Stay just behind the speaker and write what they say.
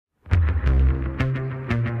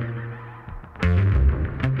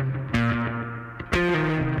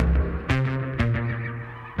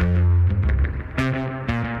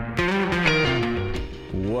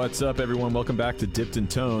What's up, everyone? Welcome back to Dipped in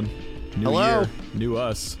Tone. New Hello. year, new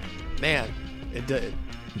us. Man, it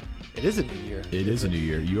is a new year. It is a new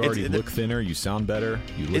year. You already look thinner. You sound better.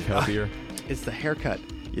 You look healthier. It's the haircut,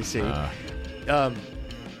 you see. Do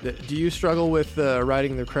you struggle with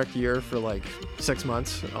writing the correct year for like 6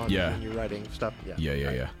 months when you're writing stuff?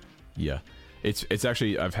 Yeah. It's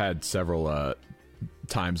actually, I've had several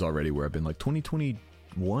times already where I've been like 2021.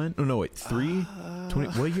 Oh no, wait, 20.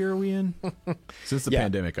 What year are we in? Since the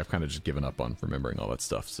pandemic, I've kind of just given up on remembering all that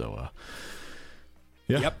stuff. So,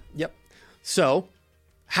 yeah. Yep. So,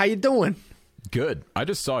 how you doing? Good. I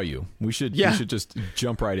just saw you. We should just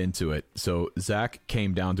jump right into it. So Zach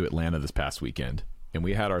came down to Atlanta this past weekend, and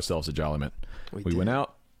we had ourselves a jolliment. We went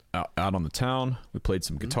out on the town. We played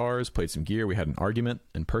some guitars, played some gear. We had an argument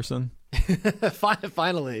in person.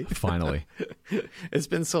 Finally. It's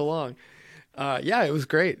been so long. It was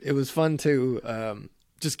great. It was fun to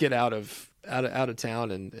just get out of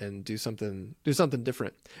town and do something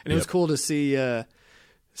different. And it was cool to see how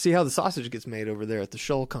the sausage gets made over there at the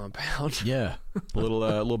Shoal compound. Yeah, a little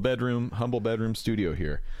humble bedroom studio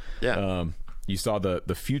here. Yeah. You saw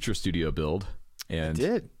the future studio build, and I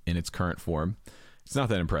did. In its current form. It's not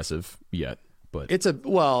that impressive yet, but it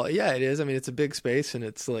is. I mean, it's a big space, and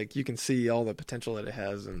it's like you can see all the potential that it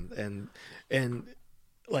has, and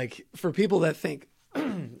like for people that think,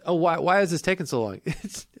 oh, why is this taking so long?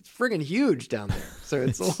 It's friggin' huge down there, so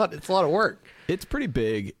it's a lot of work. It's pretty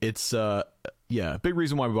big. It's a big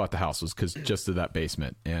reason why we bought the house was because just of that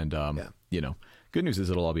basement, and good news is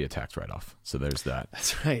it'll all be a tax write-off. So there's that.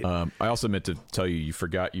 That's right. I also meant to tell you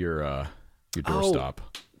forgot your doorstop.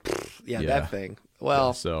 Yeah, that thing. Well,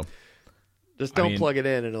 yeah, so just don't plug it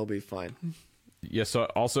in and it'll be fine. Yeah. So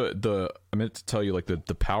also I meant to tell you like the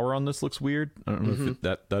power on this looks weird. I don't know if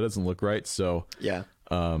that doesn't look right. So yeah.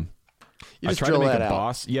 I tried to make a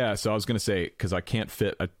Boss. Yeah. So I was gonna say because I can't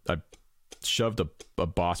fit. I shoved a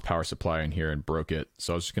Boss power supply in here and broke it.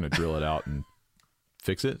 So I was just gonna drill it out and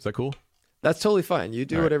fix it. Is that cool? That's totally fine. You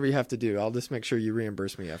do whatever you have to do. I'll just make sure you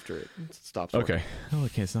reimburse me after it stops. Okay. Well,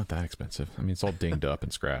 okay, it's not that expensive. I mean, it's all dinged up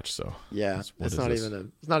and scratched. So yeah, it's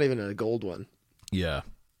not even a gold one. Yeah.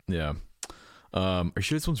 Are you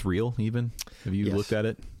sure this one's real? Even have you looked at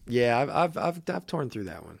it? Yeah, I've torn through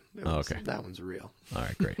that one. Okay, that one's real. All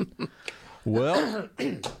right, great. Well,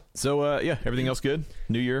 so everything else good?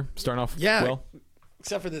 New year starting off well,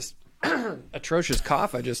 except for this atrocious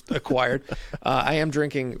cough I just acquired. I am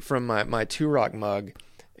drinking from my Two Rock mug,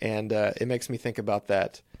 and it makes me think about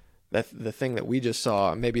that the thing that we just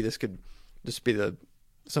saw. Maybe this could just be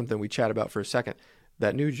something we chat about for a second.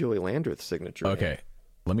 That new Joey Landreth signature. Okay,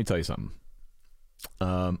 let me tell you something.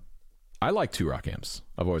 I like Two Rock amps.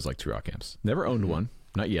 I've always liked Two Rock amps. Never owned one,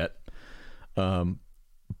 not yet.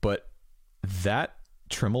 But that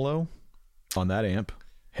tremolo on that amp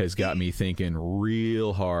has got me thinking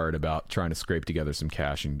real hard about trying to scrape together some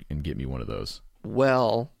cash and get me one of those.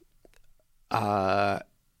 Well,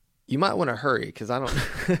 you might want to hurry because I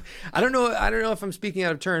don't know if I'm speaking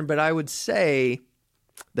out of turn, but I would say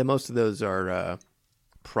that most of those are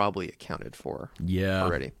probably accounted for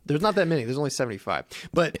already. There's not that many. There's only 75.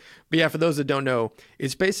 But yeah, for those that don't know,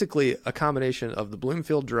 it's basically a combination of the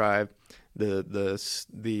Bloomfield Drive, the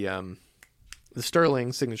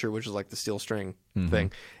Sterling signature, which is like the steel string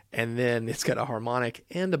thing, and then it's got a harmonic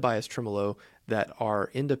and a bias tremolo that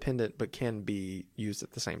are independent but can be used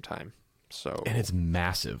at the same time. So and it's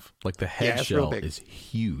massive. Like the head shell is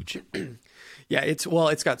huge. Yeah, it's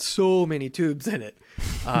got so many tubes in it.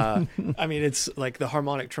 I mean, it's like the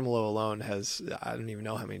harmonic tremolo alone has, I don't even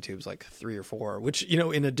know how many tubes, like 3 or 4, which,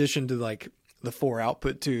 in addition to like the 4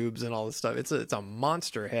 output tubes and all this stuff, it's a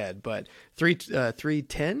monster head, but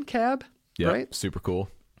 310 cab, right? Super cool.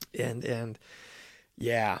 And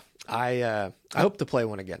yeah, I hope to play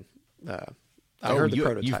one again. I heard the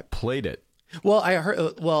prototype. You've played it. Well, I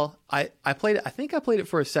heard. Well, I played it. I think I played it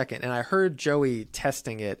for a second, and I heard Joey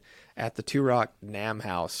testing it at the Two Rock NAMM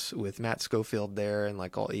house with Matt Schofield there, and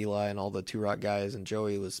like all Eli and all the Two Rock guys, and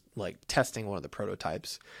Joey was like testing one of the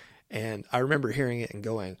prototypes, and I remember hearing it and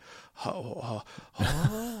going, oh.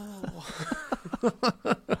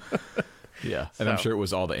 Yeah, and I'm sure it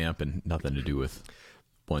was all the amp and nothing to do with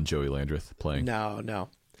one Joey Landreth playing. No.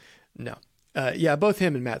 Yeah, both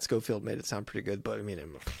him and Matt Schofield made it sound pretty good, but I mean,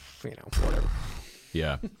 whatever.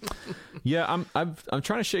 Yeah. I'm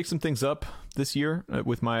trying to shake some things up this year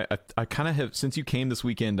with my. I kind of have, since you came this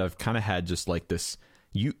weekend, I've kind of had just like this.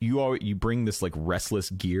 You bring this like restless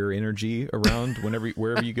gear energy around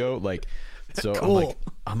wherever you go. Like, so cool.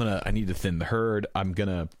 I'm like, I need to thin the herd. I need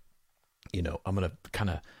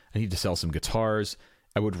to sell some guitars.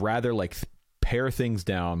 I would rather like pare things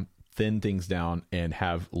down, thin things down and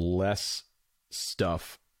have less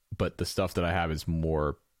stuff, but the stuff that I have is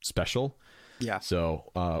more special. Yeah.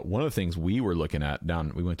 So one of the things we were looking at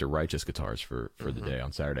we went to Righteous Guitars for the day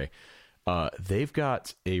on Saturday. They've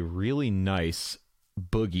got a really nice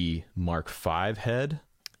Boogie Mark V head.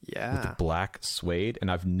 Yeah. With the black suede. And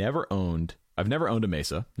I've never owned a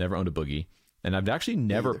Mesa, never owned a Boogie. And I've actually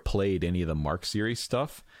never played any of the Mark series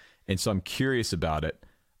stuff. And so I'm curious about it.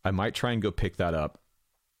 I might try and go pick that up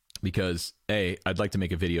because I'd like to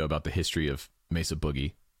make a video about the history of Mesa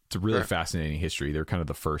Boogie. It's a really fascinating history. They're kind of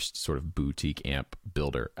the first sort of boutique amp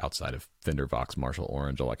builder outside of Fender, Vox, Marshall,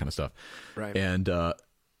 Orange, all that kind of stuff. Right. And,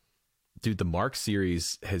 dude, the Mark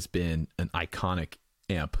series has been an iconic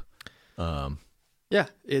amp.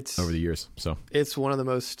 It's over the years. So it's one of the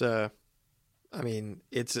most,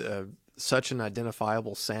 it's such an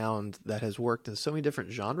identifiable sound that has worked in so many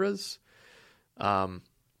different genres.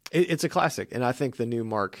 It's a classic. And I think the new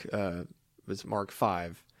Mark was Mark V.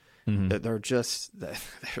 That they're just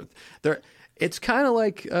they're it's kind of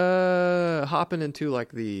like hopping into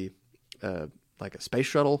like the like a space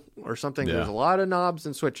shuttle or something. There's a lot of knobs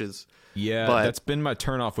and switches. Yeah, but that's been my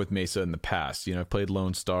turnoff with Mesa in the past. I've played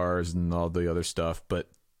Lone Stars and all the other stuff, but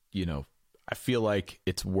I feel like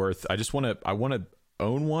it's worth. I want to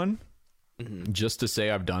own one just to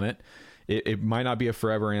say I've done it. It might not be a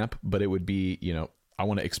forever amp, but it would be. I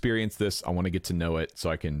want to experience this. I want to get to know it so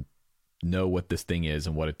I can know what this thing is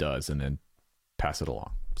and what it does, and then pass it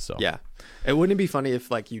along. So yeah, wouldn't it be funny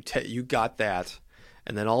if like you got that,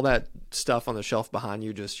 and then all that stuff on the shelf behind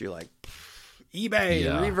you, you're like, eBay,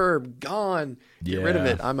 Reverb, gone, get rid of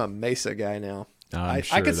it. I'm a Mesa guy now. I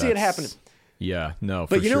could see it happening. Yeah, no,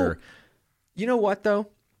 but for sure. You know what though?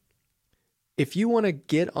 If you want to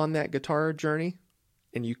get on that guitar journey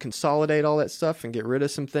and you consolidate all that stuff and get rid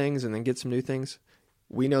of some things and then get some new things,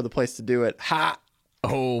 we know the place to do it. Ha!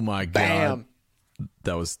 Oh my Bam. God.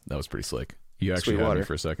 That was pretty slick. You actually had me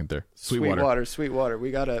for a second there. Sweetwater. We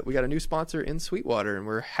got a new sponsor in Sweetwater, and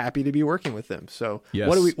we're happy to be working with them. So yes.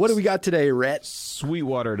 What do we got today, Rhett?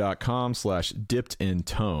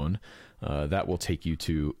 Sweetwater.com/dippedintone. That will take you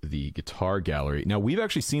to the Guitar Gallery. Now, we've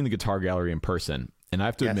actually seen the Guitar Gallery in person, and I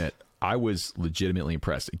have to admit, I was legitimately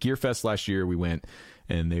impressed. At GearFest last year, we went,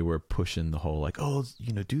 and they were pushing the whole, like,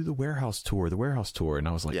 do the warehouse tour. And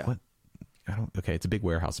I was like, what? Okay, it's a big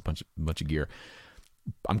warehouse, a bunch of gear.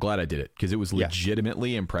 I'm glad I did it because it was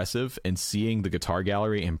legitimately impressive, and seeing the Guitar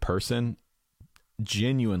Gallery in person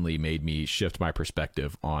genuinely made me shift my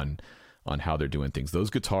perspective on how they're doing things. Those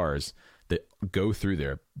guitars that go through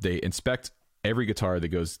there, they inspect every guitar that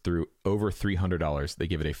goes through over $300. They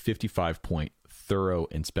give it a 55-point thorough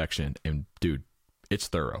inspection, and dude, it's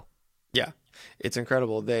thorough. Yeah, it's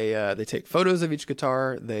incredible. They take photos of each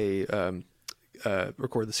guitar. They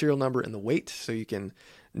record the serial number and the weight, so you can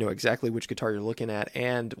know exactly which guitar you're looking at.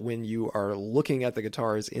 And when you are looking at the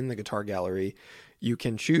guitars in the Guitar Gallery, you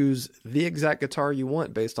can choose the exact guitar you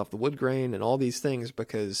want based off the wood grain and all these things,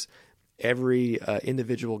 because every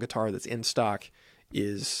individual guitar that's in stock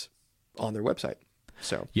is on their website.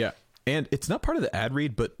 So yeah. And it's not part of the ad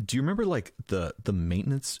read, but do you remember like the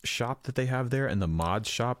maintenance shop that they have there and the mod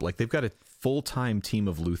shop? Like they've got a full-time team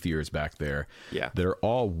of luthiers back there that are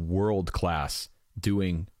all world-class,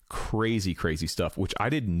 doing crazy stuff, which I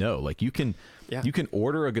didn't know. Like you can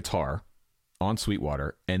order a guitar on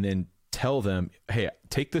Sweetwater and then tell them, hey,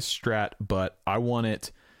 take this Strat, but I want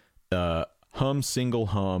it hum, single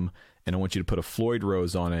hum, and I want you to put a Floyd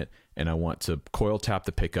Rose on it, and I want to coil tap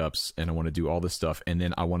the pickups, and I want to do all this stuff, and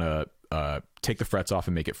then I want to take the frets off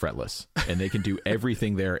and make it fretless. And they can do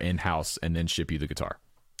everything there in-house and then ship you the guitar.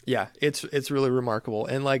 Yeah, it's really remarkable.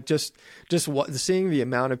 And like just seeing the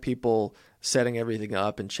amount of people setting everything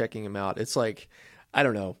up and checking them out, it's like, I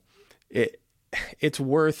don't know, it's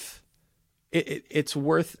worth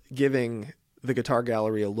giving the Guitar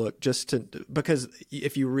Gallery a look, because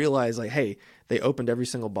if you realize like, hey, they opened every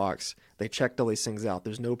single box, they checked all these things out,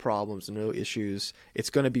 there's no problems, no issues,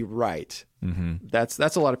 it's going to be right. Mm-hmm. That's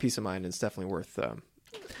a lot of peace of mind, and it's definitely worth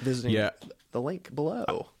visiting the link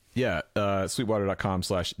below. Yeah,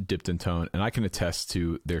 sweetwater.com/dippedintone, and I can attest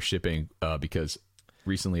to their shipping because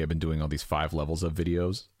recently I've been doing all these 5 levels of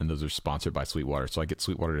videos, and those are sponsored by Sweetwater. So I get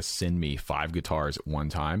Sweetwater to send me 5 guitars at one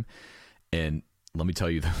time, and let me tell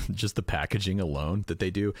you, just the packaging alone that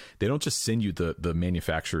they do, they don't just send you the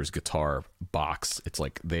manufacturer's guitar box. It's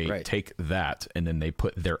like they take that and then they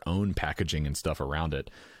put their own packaging and stuff around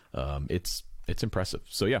it. It's impressive.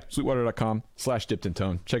 So yeah,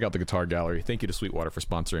 sweetwater.com/dippedintone. Check out the Guitar Gallery. Thank you to Sweetwater for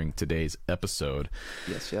sponsoring today's episode.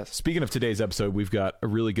 Yes. Speaking of today's episode, we've got a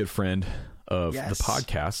really good friend of the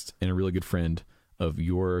podcast and a really good friend of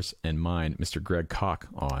yours and mine, Mr. Greg Koch,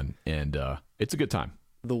 on, and it's a good time.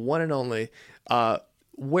 The one and only.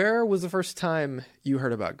 Where was the first time you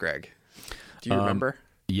heard about Greg? Do you remember?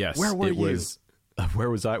 Yes. Where were you?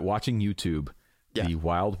 Where was I? Watching YouTube, the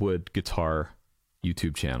Wildwood Guitar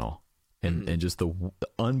YouTube channel, and just the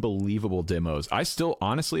unbelievable demos. I still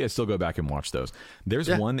go back and watch those. There's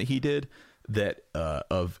one that he did that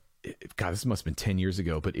this must have been 10 years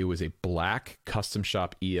ago, but it was a black custom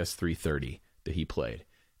shop ES330 that he played.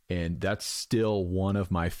 And that's still one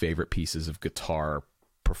of my favorite pieces of guitar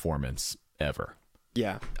performance ever.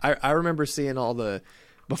 Yeah. I remember seeing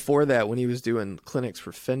before that when he was doing clinics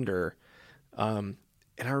for Fender. And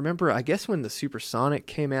I remember, I guess when the Supersonic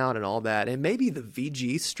came out and all that, and maybe the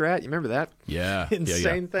VG Strat, you remember that? Yeah.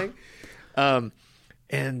 Insane thing.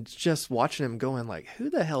 And just watching him going like, who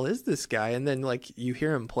the hell is this guy? And then like you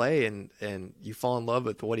hear him play and you fall in love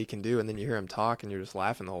with what he can do. And then you hear him talk and you're just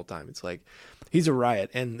laughing the whole time. It's like, he's a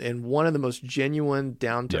riot and one of the most genuine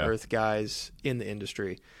down to earth guys in the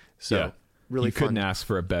industry. So really you couldn't ask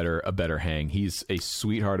for a better hang. He's a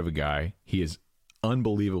sweetheart of a guy. He is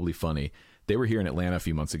unbelievably funny. They were here in Atlanta a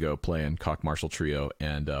few months ago playing Koch Marshall Trio.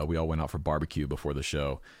 And we all went out for barbecue before the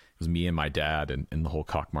show. It was me and my dad and the whole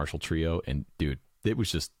Koch Marshall Trio. And dude, they're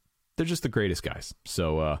just the greatest guys.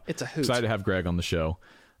 So it's a hoot. Excited to have Greg on the show,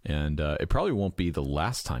 and it probably won't be the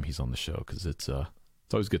last time he's on the show because it's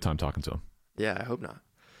always a good time talking to him. Yeah, I hope not.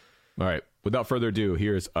 All right, without further ado,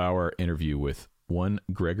 here's our interview with one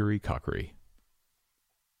Gregory Cochery.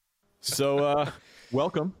 So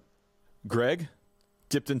welcome, Greg,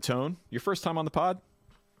 Dipped in Tone. Your first time on the pod.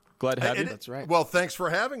 Glad to have you. That's right. Well, thanks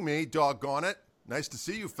for having me. Doggone it. Nice to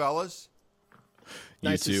see you, fellas.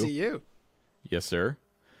 Nice to see you. Yes, sir.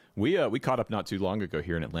 We caught up not too long ago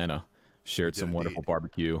here in Atlanta. Shared some wonderful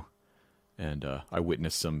barbecue, and I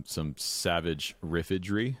witnessed some savage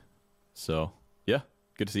riffagery. So yeah,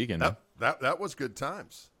 good to see you again. Man. That was good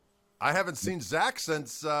times. I haven't seen Zach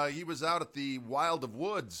since he was out at the Wild of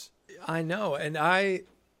Woods. I know, and I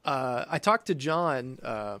talked to John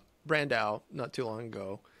Brandow not too long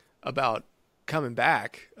ago about coming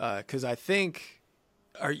back because I think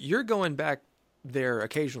you're going back there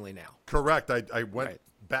occasionally now. Correct. I went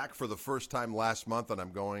back for the first time last month, and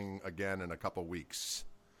I'm going again in a couple weeks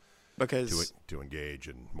because to engage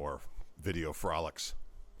in more video frolics.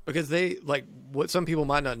 Because they what some people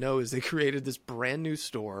might not know is they created this brand new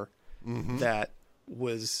store that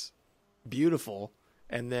was beautiful,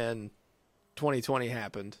 and then 2020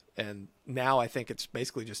 happened, and now I think it's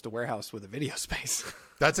basically just a warehouse with a video space.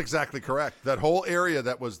 That's exactly correct. That whole area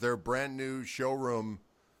that was their brand new showroom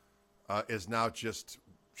is now just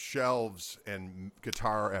shelves and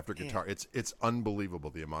guitar after guitar. It's unbelievable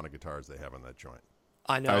the amount of guitars they have on that joint.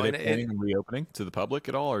 I know. Are they planning on reopening to the public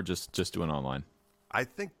at all, or just doing online? I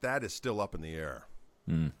think that is still up in the air.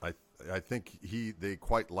 I think they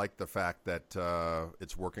quite like the fact that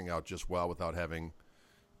it's working out just well without having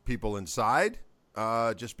people inside,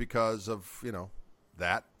 just because of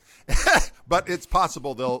that. But it's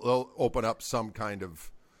possible they'll open up some kind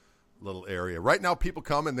of little area. Right now, people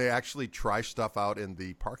come and they actually try stuff out in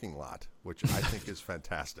the parking lot, which I think is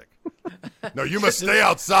fantastic. No, you must stay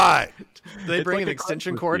outside. Do they bring an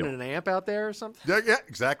extension cord and an amp out there or something? Yeah,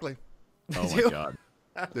 exactly. Oh my God.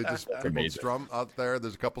 They just people strum out there.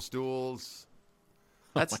 There's a couple stools.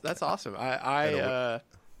 That's awesome. I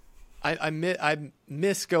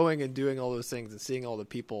miss going and doing all those things and seeing all the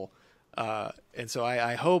people. And so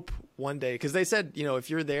I hope one day, because they said, if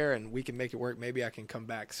you're there and we can make it work, maybe I can come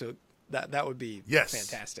back. So that would be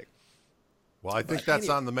fantastic. Well, I think that's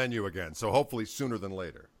on the menu again. So hopefully sooner than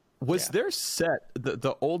later. Was their set,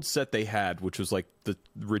 the old set they had, which was like the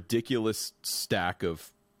ridiculous stack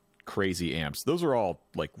of crazy amps, those are all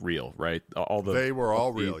like real, right? They were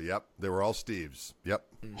all real. Yep. They were all Steve's. Yep.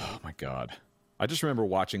 Oh my God. I just remember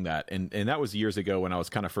watching that. And that was years ago when I was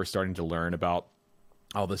kind of first starting to learn about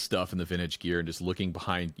all this stuff in the vintage gear and just looking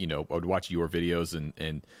behind, I would watch your videos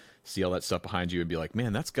and see all that stuff behind you and be like,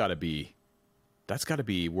 man, that's gotta be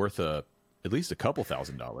worth at least a couple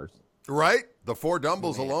 $1,000. Right. The 4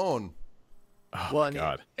 Dumbles alone. Oh, well,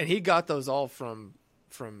 God. And he got those all from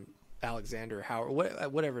Alexander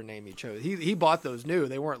Howard, whatever name he chose. He bought those new.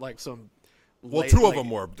 They weren't like some. Well, two of them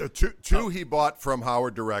were. Two he bought from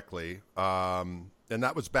Howard directly, and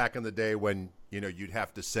that was back in the day when you'd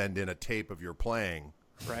have to send in a tape of your playing,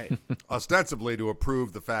 right? Ostensibly to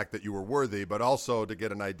approve the fact that you were worthy, but also to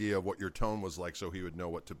get an idea of what your tone was like, so he would know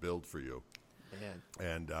what to build for you. Man.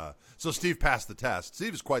 And so Steve passed the test.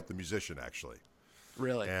 Steve is quite the musician, actually.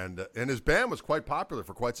 Really? And his band was quite popular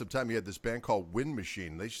for quite some time. He had this band called Wind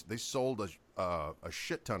Machine. They sold a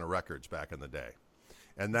shit ton of records back in the day.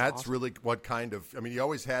 And that's awesome. Really what kind of, I mean, he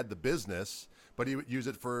always had the business, but he would use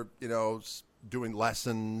it for, doing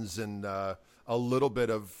lessons and a little bit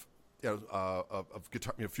of, of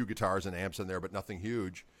guitar, a few guitars and amps in there, but nothing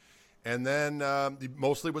huge. And then he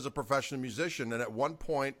mostly was a professional musician. And at one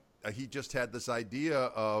point, he just had this idea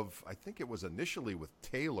of, I think it was initially with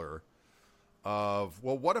Taylor, of,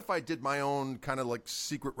 well, what if I did my own kind of like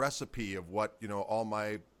secret recipe of what, all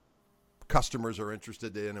my customers are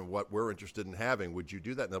interested in and what we're interested in having? Would you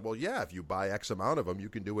do that? And then, well, yeah, if you buy X amount of them, you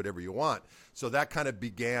can do whatever you want. So that kind of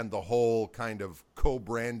began the whole kind of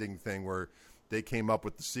co-branding thing where they came up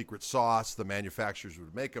with the secret sauce, the manufacturers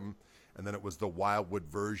would make them, and then it was the Wildwood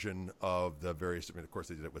version of the various, of course,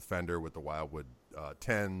 they did it with Fender with the Wildwood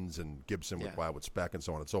 10s and Gibson with Wildwood Spec and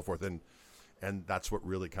so on and so forth. And that's what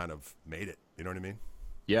really kind of made it. You know what I mean?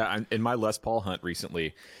 Yeah. In my Les Paul hunt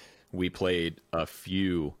recently, we played a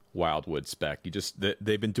few Wildwood Spec.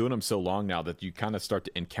 They've been doing them so long now that you kind of start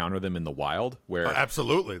to encounter them in the wild. Where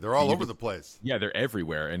absolutely, they're all over the place. Yeah, they're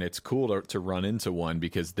everywhere, and it's cool to run into one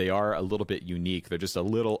because they are a little bit unique. They're just a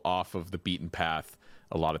little off of the beaten path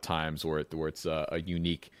a lot of times, where it's a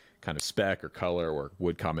unique kind of spec or color or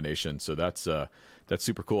wood combination. So that's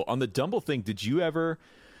super cool. On the Dumble thing, did you ever?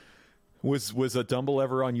 Was a Dumble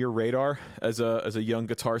ever on your radar as a young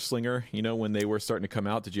guitar slinger? When they were starting to come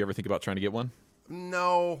out, did you ever think about trying to get one?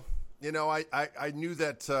 No. I knew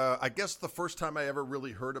that. I guess the first time I ever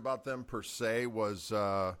really heard about them per se was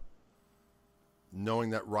knowing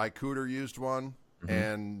that Ry Cooder used one,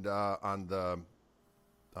 and on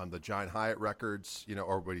the Giant Hyatt records,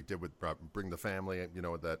 or what he did with Bring the Family,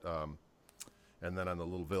 with that, and then on the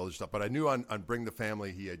Little Village stuff. But I knew on Bring the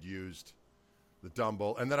Family he had used the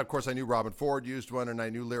Dumble. And then, of course, I knew Robin Ford used one, and I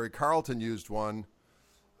knew Larry Carlton used one.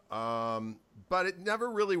 But it never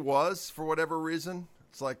really was, for whatever reason.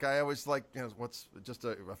 It's like I always like, what's just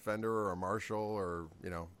a Fender or a Marshall or,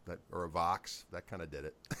 that or a Vox. That kind of did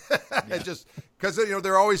it. It just because,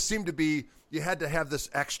 there always seemed to be, you had to have this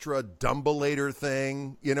extra Dumbulator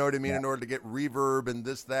thing, you know what I mean, in order to get reverb and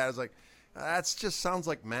this, that. It's like, that just sounds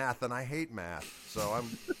like math, and I hate math. So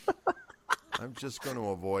I'm just going to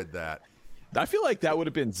avoid that. I feel like that would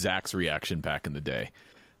have been Zach's reaction back in the day.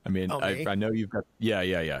 I mean, I know you've got,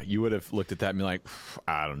 yeah. You would have looked at that and been like,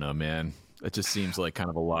 I don't know, man. It just seems like kind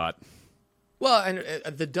of a lot. Well, and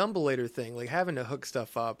the Dumbulator thing, like having to hook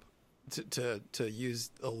stuff up to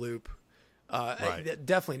use a loop,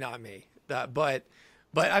 definitely not me. But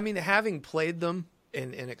I mean, having played them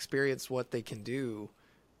and experienced what they can do,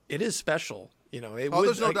 it is special.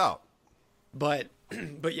 There's no doubt. But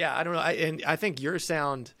yeah, I don't know. I think your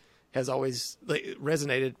sound has always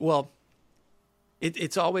resonated. Well,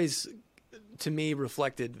 it's always, to me,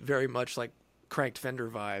 reflected very much like cranked Fender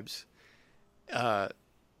vibes.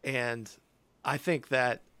 And I think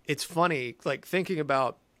that it's funny, like thinking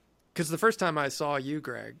about, because the first time I saw you,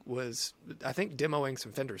 Greg, was, I think, demoing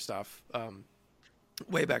some Fender stuff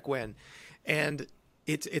way back when. And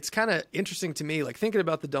it's kind of interesting to me, like thinking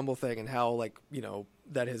about the Dumble thing and how,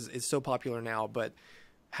 that is so popular now, but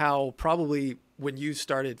how probably when you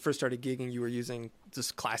first started gigging, you were using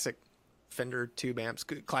just classic Fender tube amps,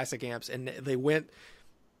 classic amps, and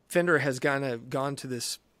Fender has kind of gone to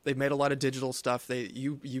this. They've made a lot of digital stuff.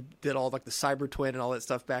 You did all like the Cyber Twin and all that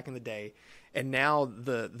stuff back in the day, and now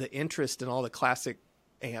the interest in all the classic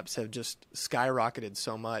amps have just skyrocketed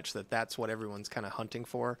so much that's what everyone's kind of hunting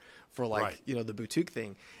for the Boutique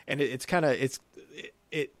thing. And it's kind of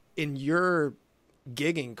it in your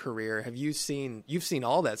gigging career, you've seen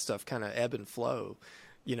all that stuff kind of ebb and flow,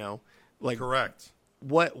 correct.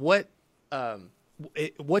 What's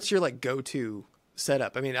your like go-to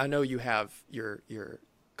setup? I mean, I know you have your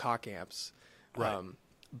cock amps, right?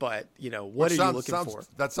 But what are you looking for?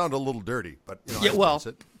 That sounded a little dirty, but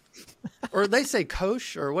or they say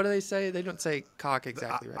kosh, or what do they say? They don't say cock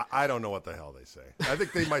exactly, right? I don't know what the hell they say. I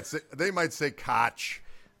think they might say Koch.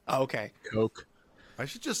 Oh, okay. Coke. I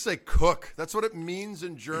should just say cook. That's what it means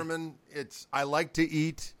in German. It's I like to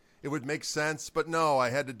eat. It would make sense, but no, I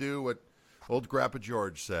had to do what old Grandpa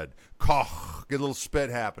George said. Koch. Get a little spit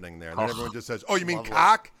happening there. And then everyone just says, oh, you mean lovely.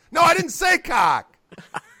 Cock? No, I didn't say cock.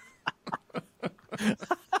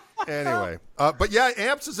 Anyway. But yeah,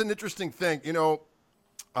 amps is an interesting thing.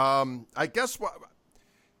 I guess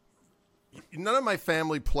none of my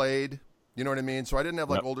family played, you know what I mean? So I didn't have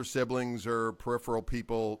like older siblings or peripheral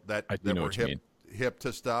people that were hip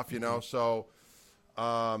to stuff, So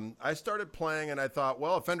I started playing and I thought,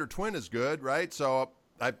 well, a Fender Twin is good, right? So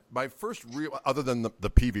my first real, other than the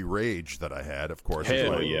PV Rage that I had, of course.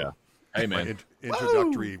 Hell yeah. Hey, man.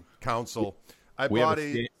 Introductory counsel. We have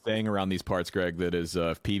a saying around these parts, Greg, that is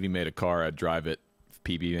if PV made a car, I'd drive it. If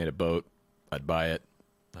PV made a boat, I'd buy it.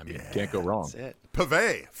 I mean, can't go wrong. That's it.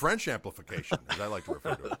 Pave, French amplification, as I like to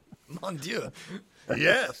refer to it. Mon Dieu.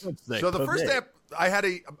 Yes. So the first amp, I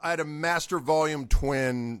had a Master Volume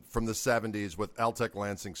Twin from the 70s with Altec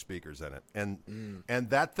Lansing speakers in it, and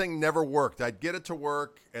that thing never worked. I'd get it to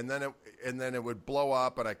work, and then it would blow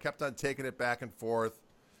up, and I kept on taking it back and forth.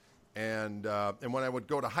 And when I would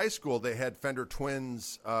go to high school, they had Fender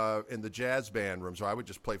Twins in the jazz band room, so I would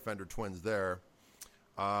just play Fender Twins there.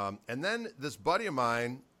 And then this buddy of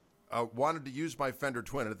mine wanted to use my Fender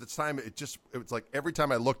Twin, and at the time, it was like every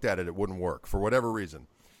time I looked at it, it wouldn't work for whatever reason.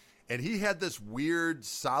 And he had this weird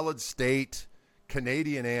solid state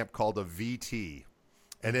Canadian amp called a VT,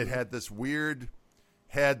 and it had this weird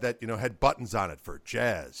head that had buttons on it for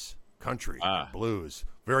jazz, country, blues.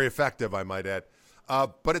 Very effective, I might add.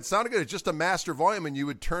 But it sounded good. It's just a master volume, and you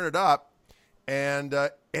would turn it up, and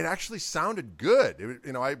it actually sounded good.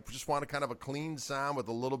 I just wanted kind of a clean sound with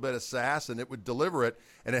a little bit of sass, and it would deliver it.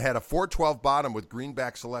 And it had a 412 bottom with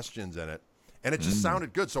greenback Celestians in it, and it just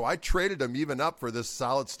sounded good. So I traded them even up for this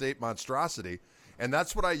solid state monstrosity, and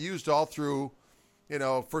that's what I used all through,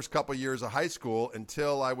 first couple years of high school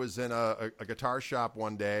until I was in a guitar shop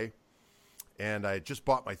one day. And I just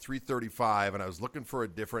bought my 335, and I was looking for a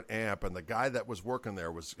different amp. And the guy that was working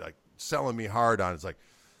there was like selling me hard on it. It's like,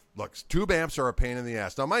 look, tube amps are a pain in the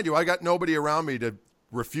ass. Now, mind you, I got nobody around me to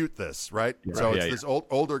refute this, right? So it's this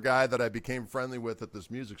older guy that I became friendly with at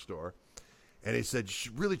this music store. And he said, you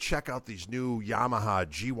should really check out these new Yamaha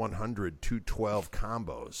G100 212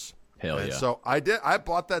 combos. Hell yeah. So I did. I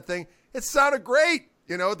bought that thing. It sounded great.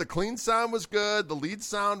 The clean sound was good. The lead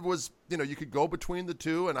sound was, you could go between the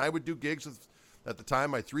two. And I would do gigs with, at the time,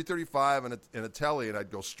 my 335 and a Tele, and I'd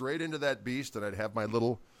go straight into that beast, and I'd have my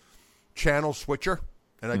little channel switcher,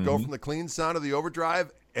 and I'd go from the clean sound of the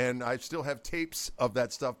overdrive, and I still have tapes of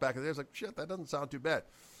that stuff back in there. I was like, shit, that doesn't sound too bad.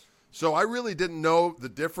 So I really didn't know the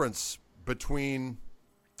difference between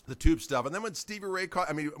the tube stuff. And then when Stevie Ray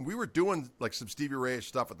we were doing like some Stevie Ray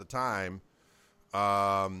stuff at the time.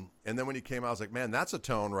 And then when he came out, I was like, man, that's a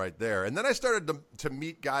tone right there. And then I started to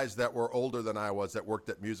meet guys that were older than I was that worked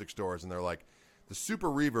at music stores, and they're like, the Super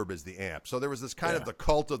Reverb is the amp. So there was this kind of the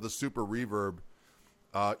cult of the Super Reverb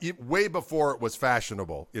way before it was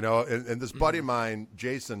fashionable, and this buddy of mine,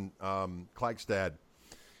 Jason Kleikstad,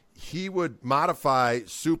 he would modify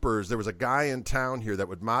supers. There was a guy in town here that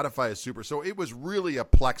would modify a super. So it was really a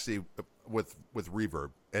plexi with reverb,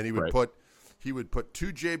 and he would put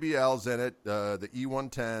two JBLs in it, the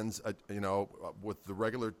E110s, with the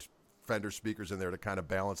regular Fender speakers in there to kind of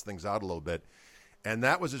balance things out a little bit. And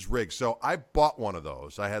that was his rig. So I bought one of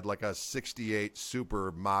those. I had like a 68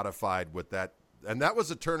 Super modified with that. And that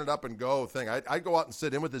was a turn it up and go thing. I'd go out and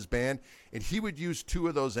sit in with his band, and he would use two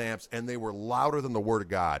of those amps, and they were louder than the Word of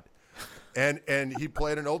God. And he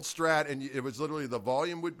played an old Strat, and it was literally the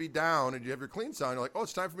volume would be down, and you have your clean sound. You're like, oh,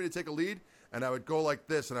 it's time for me to take a lead. And I would go like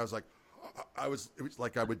this, and I was like, it was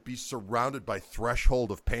like I would be surrounded by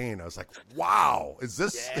threshold of pain. I was like, wow, is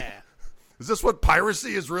this what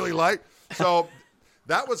piracy is really like? So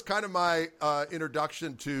that was kind of my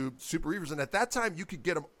introduction to Super Reverbs. And at that time, you could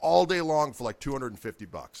get them all day long for like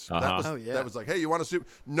 $250. That was like, hey, you want a Super?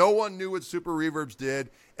 No one knew what Super Reverbs did.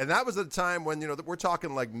 And that was at a time when, we're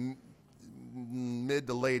talking like mid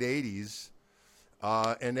to late 80s.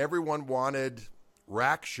 And everyone wanted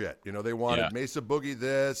rack shit. They wanted Mesa Boogie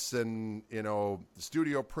this and,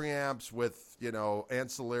 studio preamps with,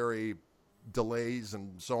 ancillary delays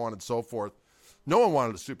and so on and so forth. No one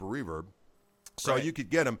wanted a Super Reverb. So you could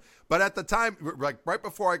get them. But at the time, like right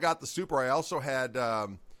before I got the Super, I also had a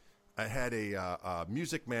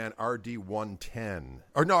Music Man RD110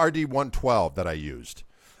 or no RD112 that I used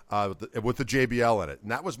with the JBL in it, and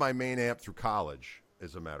that was my main amp through college,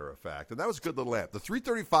 as a matter of fact. And that was a good little amp. The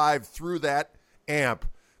 335 through that amp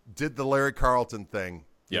did the Larry Carlton thing.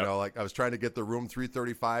 Like I was trying to get the Room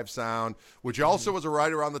 335 sound, which also was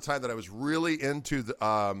right around the time that I was really into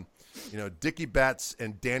the. Dickie Betts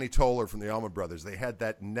and Danny Toller from the Allman Brothers. They had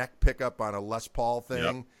that neck pickup on a Les Paul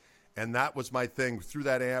thing, and that was my thing. Through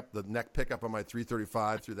that amp, the neck pickup on my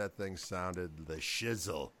 335 through that thing sounded the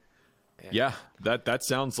shizzle. Yeah, that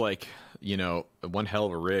sounds like, one hell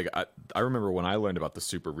of a rig. I remember when I learned about the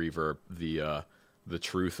Super Reverb, the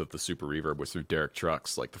truth of the Super Reverb was through Derek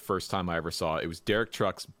Trucks. Like the first time I ever saw it was Derek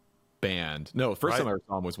Trucks' band. No, the first time I ever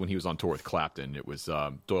saw him was when he was on tour with Clapton. It was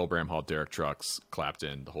Doyle Bramhall, Derek Trucks,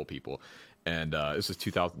 Clapton, the whole people. And this was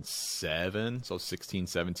 2007, so 16,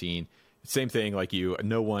 17. Same thing like you.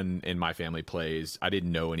 No one in my family plays. I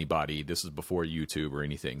didn't know anybody. This was before YouTube or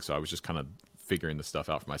anything, so I was just kind of figuring the stuff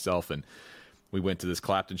out for myself. And we went to this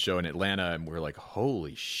Clapton show in Atlanta, and we were like,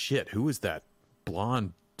 holy shit, who is that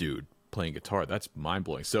blonde dude playing guitar. That's mind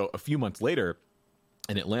blowing. So a few months later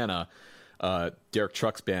in Atlanta, Derek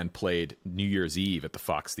Truck's band played New Year's Eve at the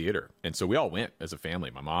Fox Theater. And so we all went as a family,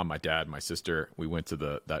 my mom, my dad, my sister. We went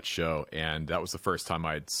to that show, and that was the first time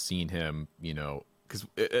I'd seen him, you know, because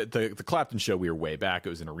the Clapton show, we were way back. It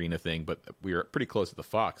was an arena thing, but we were pretty close to the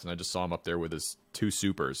Fox, and I just saw him up there with his 2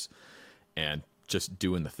 supers and just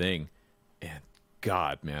doing the thing. And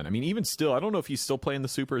God, man, I mean, even still, I don't know if he's still playing the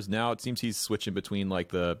supers now. It seems he's switching between like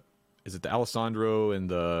the Alessandro and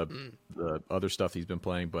the other stuff he's been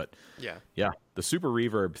playing, but yeah, the super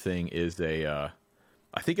reverb thing is I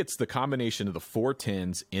think it's the combination of the 4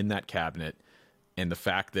 tins in that cabinet and the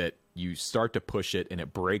fact that you start to push it and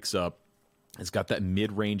it breaks up. It's got that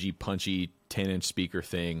mid-rangey, punchy 10-inch speaker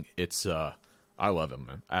thing. It's I love him,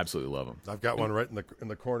 man. Absolutely love him. I've got one right in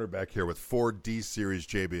the corner back here with 4 D series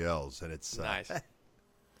JBLs, and it's nice.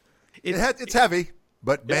 It's heavy,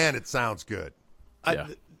 but man, it sounds good.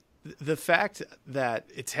 The fact that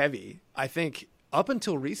it's heavy, I think up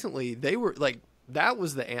until recently, they were like, that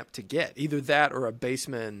was the amp to get, either that or a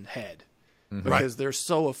Bassman head, because they're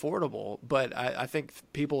so affordable. But I think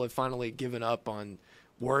people have finally given up on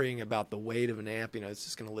worrying about the weight of an amp. You know, it's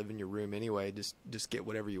just going to live in your room anyway. Just get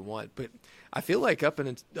whatever you want. But I feel like up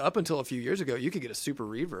until a few years ago, you could get a super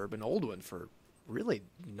reverb, an old one, for really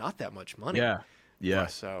not that much money. Yeah.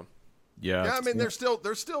 So. Yeah, I mean they're still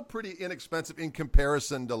pretty inexpensive in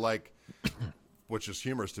comparison to, like, which is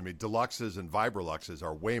humorous to me, Deluxes and Vibroluxes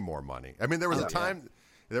are way more money. I mean there was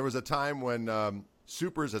a time when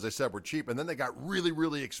supers, as I said, were cheap, and then they got really,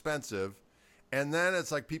 really expensive, and then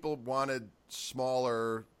it's like people wanted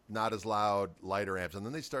smaller, not as loud, lighter amps, and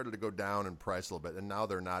then they started to go down in price a little bit, and now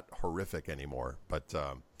they're not horrific anymore. But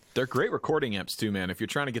they're great recording amps too, man. If you're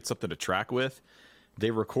trying to get something to track with,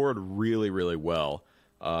 they record really, really well.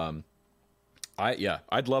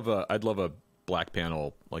 I'd love a black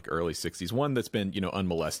panel, like early 60s, one that's been, you know,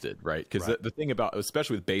 unmolested, right? Because the thing about,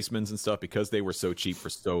 especially with Bassmans and stuff, because they were so cheap for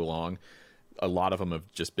so long, a lot of them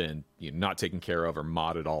have just been, you know, not taken care of or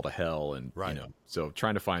modded all to hell, and you know, so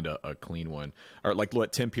trying to find a clean one, or like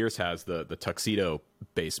what Tim Pierce has, the Tuxedo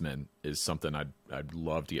Bassman, is something I'd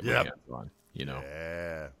love to get my hands on. You know,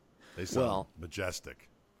 they sound majestic.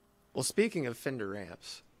 Well, speaking of Fender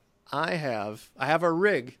amps, I have a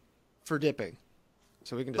rig for dipping.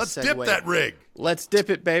 So we can just Let's dip that rig. Let's dip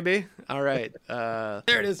it, baby. All right. There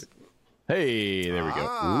it is. Hey, there we go.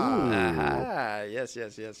 Ooh.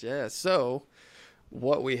 Yes. So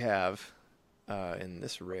what we have in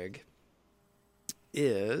this rig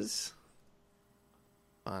is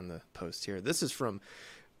on the post here. This is from,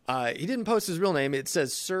 he didn't post his real name. It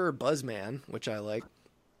says Sir Buzzman, which I like.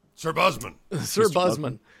 Sir Buzzman. Sir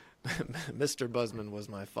Buzzman. Mr. Buzzman was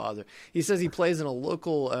my father. He says he plays in a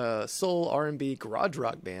local soul R&B garage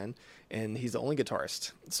rock band, and he's the only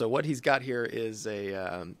guitarist. So what he's got here is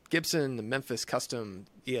a Gibson Memphis Custom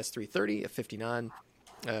ES330, a 59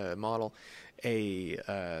 model,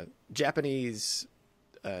 a Japanese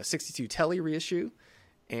 62 Tele reissue,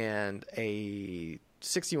 and a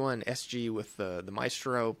 61 SG with the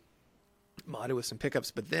Maestro modded with some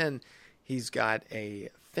pickups. But then he's got a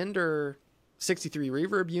Fender 63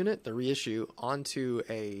 reverb unit, the reissue, onto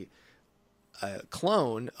a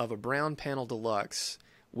clone of a Brown Panel Deluxe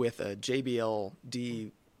with a JBL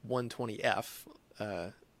D120F,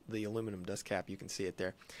 the aluminum dust cap, you can see it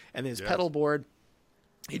there. And then his pedal board,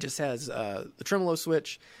 he just has the tremolo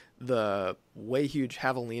switch, the way huge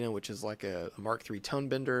Javelina, which is like a Mark III tone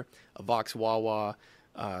bender, a Vox Wah-Wah,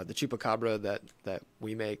 the Chupacabra that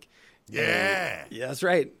we make. Yeah, that's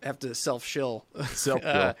right. Have to self-shill.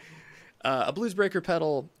 A Bluesbreaker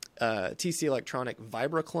pedal, TC Electronic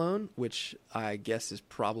Vibraclone, which I guess is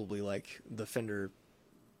probably like the Fender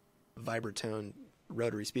Vibratone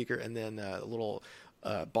rotary speaker, and then a little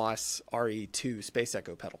Boss RE2 Space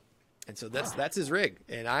Echo pedal. And so that's his rig,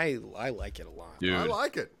 and I like it a lot. Dude, I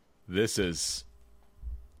like it. This is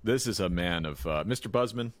a man of Mr.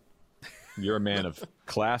 Buzzman. You're a man of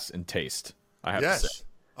class and taste. I have to say,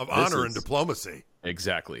 of honor and diplomacy.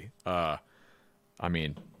 Exactly. I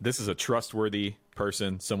mean, this is a trustworthy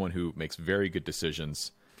person, someone who makes very good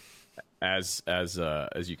decisions. As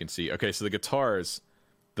you can see. Okay, so the guitars,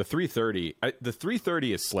 the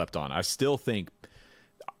 330 is slept on. I still think.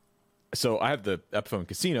 So I have the Epiphone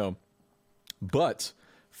Casino, but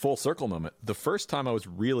full circle moment. The first time I was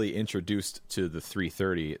really introduced to the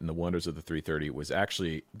 330 and the wonders of the 330 was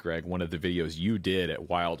actually, Greg, one of the videos you did at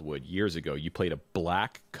Wildwood years ago. You played a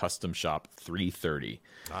black custom shop 330.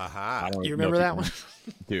 You remember that one?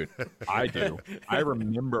 Dude, I do. I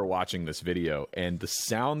remember watching this video, and the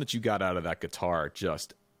sound that you got out of that guitar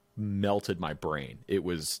just melted my brain. It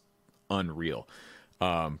was unreal.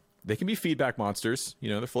 they can be feedback monsters. You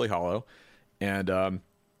know, they're fully hollow, and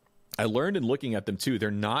I learned in looking at them too.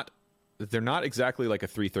 They're not exactly like a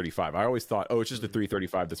 335. I always thought, oh, it's just a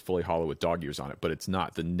 335 that's fully hollow with dog ears on it, but it's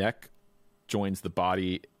not. The neck joins the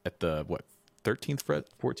body at the 13th fret,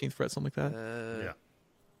 14th fret, something like that.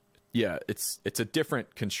 Yeah, it's a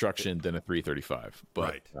different construction than a 335,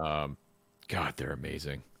 but God, they're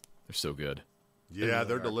amazing. They're so good. Yeah,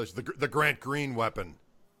 they're delicious. The Grant Green weapon.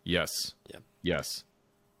 Yes. Yeah. Yes.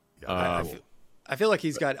 Yeah, I feel like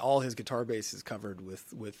he's got all his guitar bases covered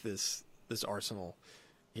with this arsenal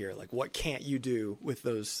here. Like, what can't you do with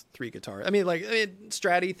those 3 guitars?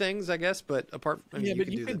 Stratty things, I guess, but apart from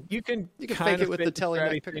you can fake it with the Tele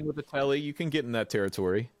neck picker. With the Tele, you can get in that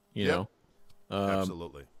territory. You know,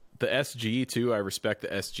 absolutely. The SG too. I respect the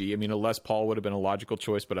SG. I mean, a Les Paul would have been a logical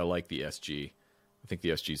choice, but I like the SG. I think the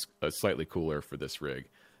SG's slightly cooler for this rig.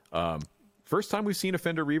 First time we've seen a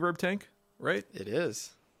Fender reverb tank, right? It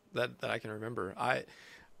is that I can remember.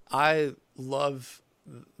 I love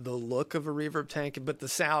the look of a reverb tank, but the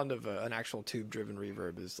sound of an actual tube-driven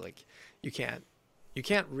reverb is like you can't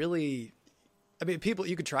really. I mean,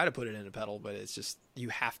 you could try to put it in a pedal, but it's just you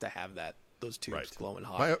have to have those tubes glowing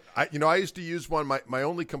hot. I used to use one. My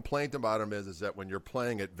only complaint about them is that when you're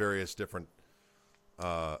playing at various different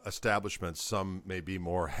establishments, some may be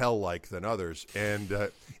more hell-like than others, and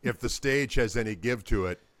if the stage has any give to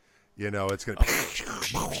it, you know, it's going to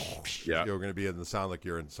you're going to be in the sound like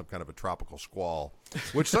you're in some kind of a tropical squall,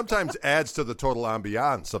 which sometimes adds to the total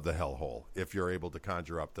ambiance of the hellhole if you're able to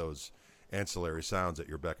conjure up those ancillary sounds at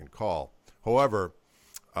your beck and call. However,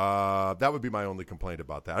 that would be my only complaint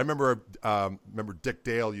about that. I remember Dick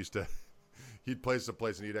Dale he'd play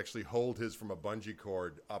someplace and he'd actually hold his from a bungee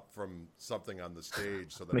cord up from something on the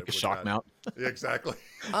stage so that make a shock mount. Yeah, exactly.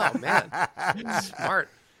 Oh man, smart.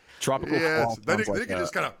 Tropical. Yes. Then you can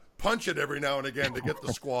just kind of punch it every now and again to get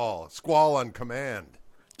the squall on command.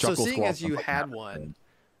 So seeing as you had one,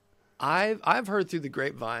 I've heard through the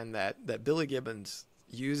grapevine that Billy Gibbons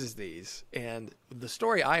uses these, and the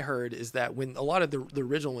story I heard is that when a lot of the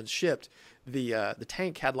original ones shipped, the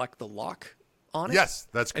tank had like the lock on it. Yes,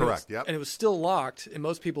 that's correct. And it was still locked, and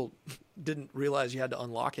most people didn't realize you had to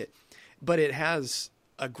unlock it. But it has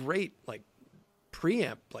a great like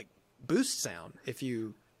preamp, like boost sound if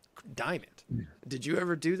you dime it. Did you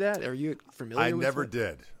ever do that? Are you familiar with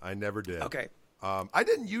it? I never did. Okay. I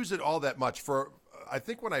didn't use it all that much. I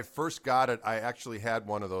think when I first got it, I actually had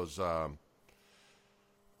one of those.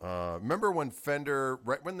 Remember when Fender,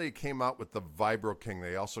 right when they came out with the Vibro King,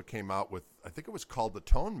 they also came out with, I think it was called the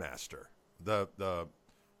Tone Master.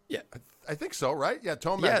 Yeah, I think so, right? Yeah,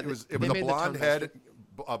 Tone Master. It was a blonde head,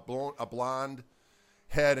 a blonde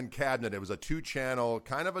head and cabinet. It was a 2-channel,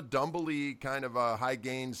 kind of a Dumble-y, kind of a high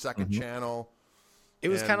gain second channel. It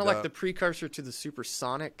was kind of like the precursor to the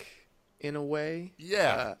Supersonic in a way.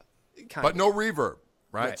 Yeah, but no reverb,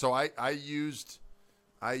 right? So I used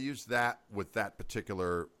that with that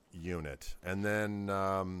particular unit, and then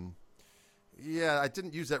I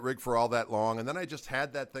didn't use that rig for all that long, and then I just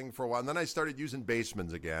had that thing for a while, and then I started using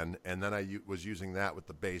Bassmans again, and then I was using that with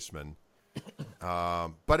the Bassman.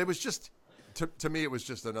 But it was just to me, it was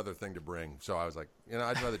just another thing to bring. So I was like,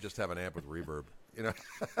 I'd rather just have an amp with reverb.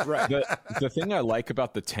 Right. The thing I like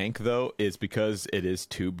about the tank though is because it is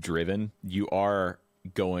tube driven, you are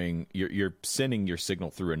you're sending your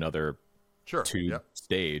signal through another tube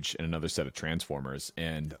stage and another set of transformers.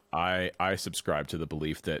 And I subscribe to the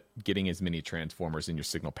belief that getting as many transformers in your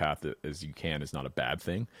signal path as you can is not a bad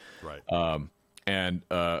thing. Right. And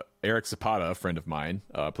Eric Zapata, a friend of mine,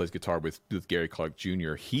 plays guitar with Gary Clark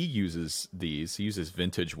Jr. He uses these. He uses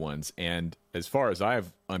vintage ones, and as far as I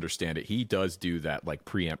understand it, he does do that like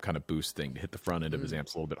preamp kind of boost thing to hit the front end of his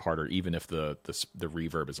amps a little bit harder, even if the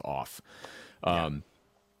reverb is off.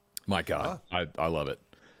 My God, I love it.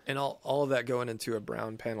 And all of that going into a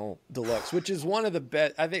brown panel deluxe, which is one of the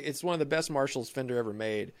best. I think it's one of the best Marshalls Fender ever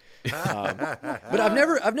made. But I've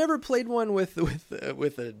never played one with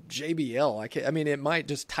a JBL. I mean, it might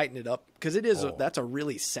just tighten it up because it is that's a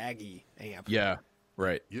really saggy amp. Yeah,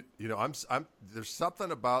 right. I'm there's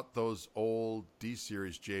something about those old D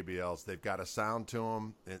series JBLs. They've got a sound to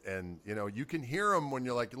them, and you can hear them when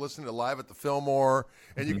you're listening to Live at the Fillmore,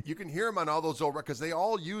 and you can hear them on all those old records. They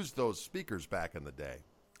all used those speakers back in the day.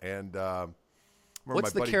 And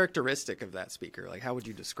what's the characteristic of that speaker? Like, how would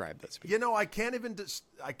you describe that speaker? I can't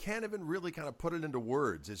even really kind of put it into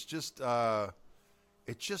words. It's just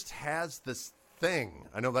it just has this thing.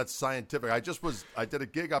 I know that's scientific. I did a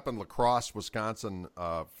gig up in La Crosse, Wisconsin,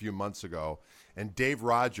 a few months ago, and Dave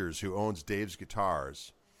Rogers, who owns Dave's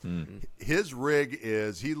Guitars, his rig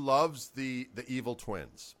is he loves the Evil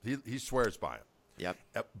Twins. He swears by them. Yep.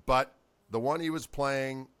 But the one he was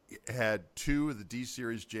playing had 2 of the D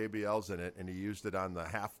series JBLs in it, and he used it on the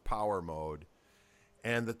half power mode.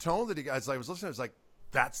 And the tone that as I was listening, I was like,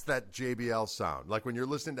 that's that JBL sound. Like when you're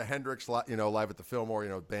listening to Hendrix, live at the Fillmore,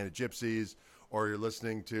 Band of Gypsies, or you're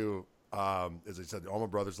listening to, as I said, the Allman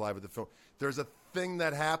Brothers live at the Fillmore. There's a thing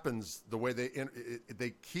that happens the way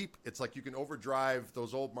they keep. It's like you can overdrive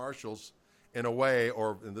those old Marshalls in a way,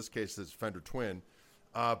 or in this case, this Fender Twin.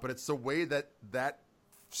 But it's the way that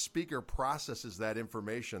speaker processes that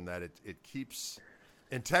information that it keeps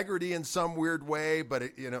integrity in some weird way, but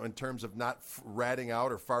in terms of not ratting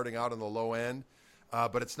out or farting out on the low end.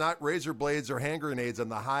 But it's not razor blades or hand grenades on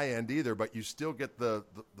the high end either. But you still get the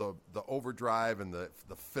overdrive and the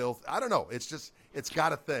filth. I don't know. It's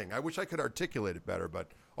got a thing. I wish I could articulate it better,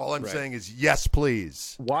 but all I'm saying is yes,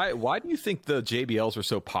 please. Why do you think the JBLs were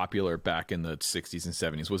so popular back in the 60s and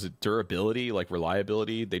 70s? Was it durability, like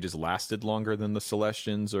reliability? They just lasted longer than the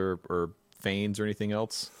Celestions or Fanes or anything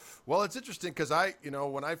else? Well, it's interesting because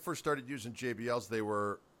when I first started using JBLs, they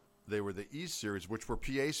were the E series, which were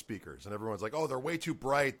PA speakers, and everyone's like, "Oh, they're way too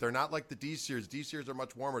bright. They're not like the D series. D series are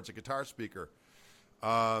much warmer. It's a guitar speaker."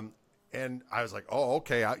 And I was like, "Oh,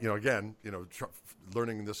 okay."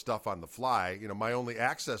 Learning this stuff on the fly. My only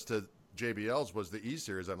access to JBLs was the E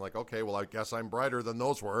series. I'm like, "Okay, well, I guess I'm brighter than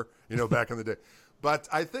those were." Back in the day. But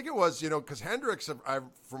I think it was, because Hendrix,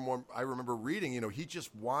 from what I remember reading, he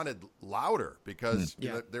just wanted louder because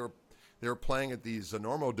they were playing at these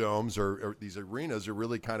Enormo domes or these arenas are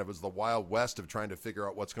really kind of was the Wild West of trying to figure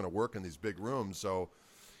out what's going to work in these big rooms. So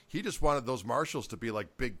he just wanted those Marshalls to be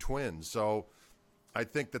like big twins. So I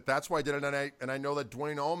think that's why I did it. And I know that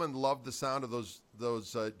Duane Allman loved the sound of those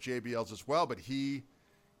JBLs as well, but he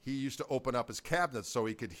used to open up his cabinets so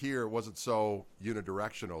he could hear. It wasn't so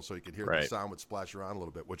unidirectional, so he could hear the sound would splash around a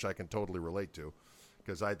little bit, which I can totally relate to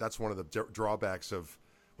because that's one of the drawbacks of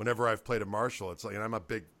whenever I've played a Marshall. It's like, and I'm a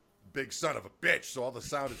big son of a bitch, so all the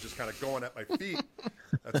sound is just kind of going at my feet.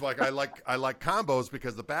 That's like I like combos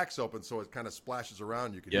because the back's open, so it kind of splashes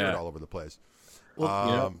around. You can hear it all over the place.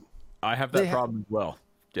 Well, I have that problem as well.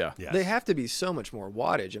 Yeah, yes. They have to be so much more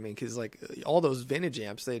wattage. I mean, because like all those vintage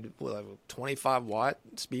amps, they'd have 25 watt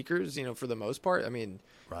speakers. For the most part. I mean,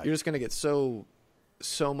 you're just going to get so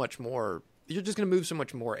much more. You're just going to move so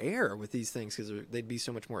much more air with these things because they'd be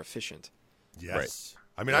so much more efficient. Yes,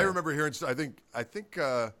 I mean, I remember hearing. I think.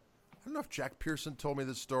 I don't know if Jack Pearson told me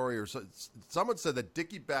this story or someone said that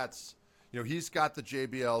Dickie Betts, he's got the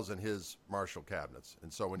JBLs in his Marshall cabinets.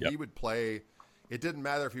 And so when he would play, it didn't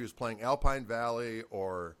matter if he was playing Alpine Valley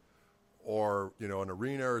or an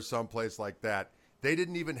arena or someplace like that. They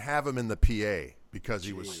didn't even have him in the PA because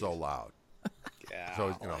he was so loud.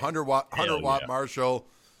 So 100 watt Marshall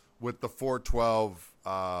with the 412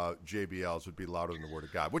 JBLs would be louder than the Word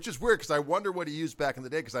of God, which is weird because I wonder what he used back in the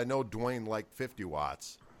day because I know Duane liked 50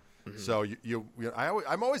 watts. Mm-hmm. So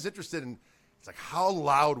I'm always interested in it's like how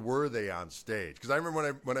loud were they on stage? Because I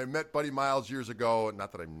remember when I met Buddy Miles years ago.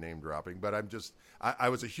 Not that I'm name dropping, but I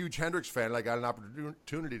was a huge Hendrix fan, and I got an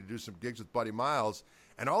opportunity to do some gigs with Buddy Miles.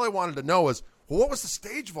 And all I wanted to know was, well, what was the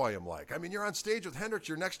stage volume like? I mean, you're on stage with Hendrix.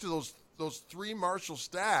 You're next to those 3 Marshall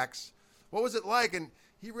stacks. What was it like? And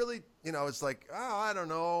he really, it's like, oh, I don't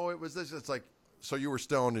know. It was this. It's like. So you were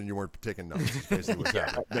stoned and you weren't taking notes. Is basically what's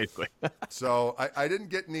happening. Basically. So I didn't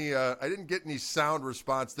get any sound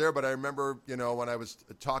response there, but I remember when I was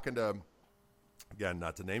talking to, again,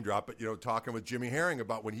 not to name drop, but talking with Jimmy Herring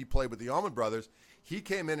about when he played with the Allman Brothers, he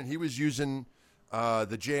came in and he was using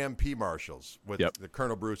the JMP Marshalls with the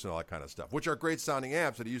Colonel Bruce and all that kind of stuff, which are great sounding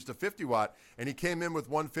amps. And he used a 50 watt, and he came in with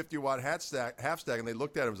one 50 watt half stack, and they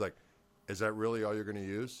looked at him and was like, "Is that really all you're going to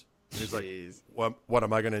use?" And he's like, "What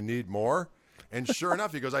am I going to need more?" And sure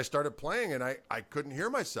enough, he goes, I started playing and I couldn't hear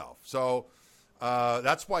myself. So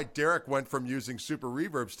that's why Derek went from using super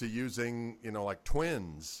reverbs to using, like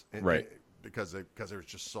twins. Because they were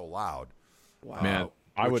just so loud. Wow. Man,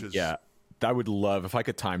 I would love, if I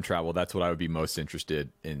could time travel, that's what I would be most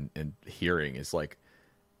interested in hearing is like,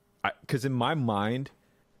 because in my mind,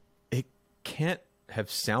 it can't have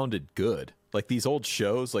sounded good. Like these old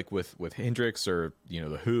shows, like with Hendrix or,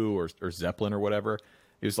 The Who or Zeppelin or whatever,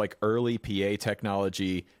 it was like early PA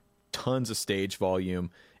technology, tons of stage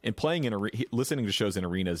volume, and playing listening to shows in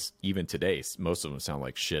arenas even today. Most of them sound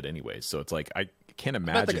like shit anyways. So it's like I can't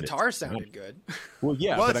imagine. But the guitar sounded good. Well,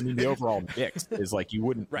 yeah, but I mean the overall mix is like you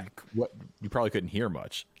wouldn't. You probably couldn't hear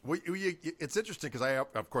much. Well, it's interesting because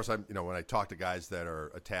I'm when I talk to guys that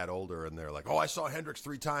are a tad older and they're like, oh, I saw Hendrix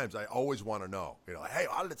 3 times. I always want to know, hey,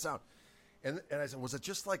 how did it sound? And I said, was it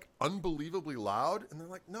just like unbelievably loud? And they're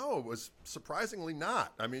like, no, it was surprisingly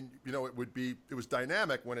not. I mean, it was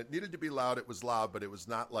dynamic. When it needed to be loud, it was loud, but it was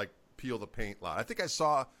not like peel the paint loud. I think I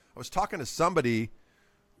was talking to somebody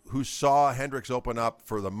who saw Hendrix open up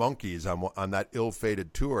for the Monkees on that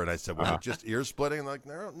ill-fated tour. And I said, was it just ear splitting? And like,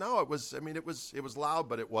 no, it was, it was loud,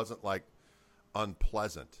 but it wasn't like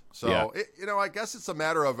unpleasant. So, I guess it's a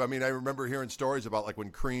matter of, I remember hearing stories about like when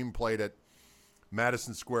Cream played at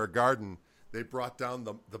Madison Square Garden, they brought down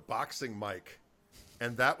the boxing mic,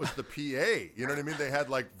 and that was the PA. You know what I mean? They had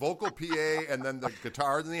like vocal PA, and then the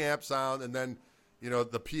guitars and the amp sound, and then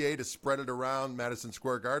the PA to spread it around Madison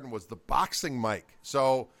Square Garden was the boxing mic.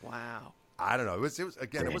 So wow, I don't know. It was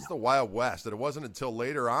again, it was the Wild West, and it wasn't until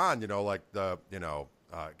later on, I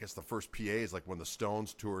guess the first PAs like when the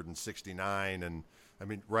Stones toured in '69, and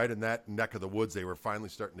right in that neck of the woods, they were finally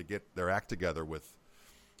starting to get their act together with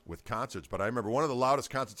concerts. But I remember one of the loudest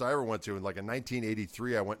concerts I ever went to in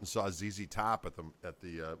 1983. I went and saw ZZ Top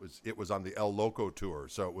it was on the El Loco tour,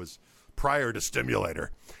 so it was prior to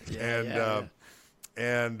Stimulator, and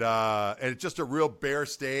it's just a real bare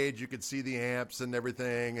stage. You could see the amps and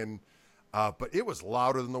everything, and but it was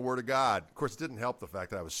louder than the Word of God. Of course, it didn't help the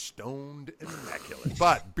fact that I was stoned and immaculate.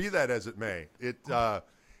 But be that as it may,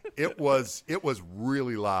 it was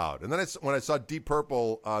really loud. And then when I saw Deep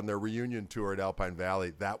Purple on their reunion tour at Alpine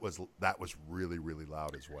Valley, that was really, really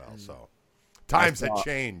loud as well. So times had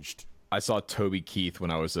changed. I saw Toby Keith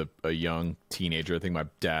when I was a young teenager. I think my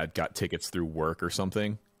dad got tickets through work or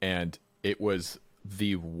something, and it was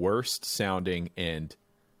the worst sounding and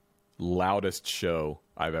loudest show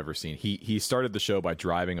I've ever seen. He started the show by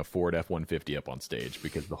driving a Ford F-150 up on stage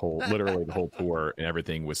because literally the whole tour and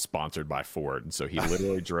everything was sponsored by Ford. And so he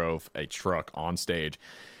literally drove a truck on stage,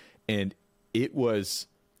 and it was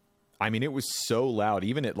so loud.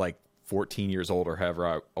 Even at like 14 years old or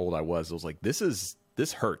however old I was like, this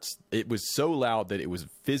hurts. It was so loud that it was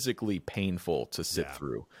physically painful to sit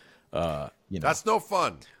through. That's no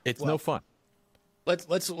fun. It's no fun.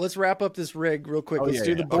 Let's wrap up this rig real quick. Let's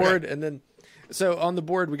do the board, and then so on the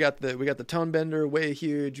board we got the Tone Bender, Way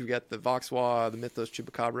Huge. We got the Voxwa, the Mythos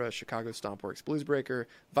Chupacabra, Chicago Stompworks Bluesbreaker,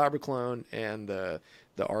 Vibraclone, and the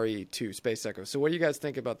RE2 Space Echo. So what do you guys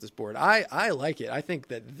think about this board? I like it. I think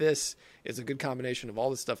that this is a good combination of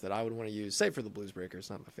all the stuff that I would want to use, save for the Bluesbreaker.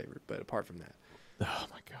 It's not my favorite, but apart from that. Oh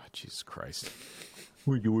my God, Jesus Christ!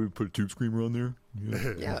 You want to put a tube screamer on there?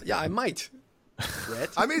 Yeah, I might. Brett.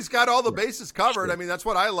 He's got all the bases covered. That's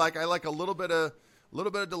what I like. I like a little bit of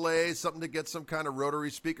delay, something to get some kind of rotary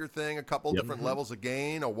speaker thing, a couple different levels of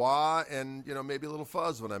gain, a wah, and maybe a little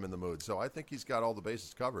fuzz when I'm in the mood. So I think he's got all the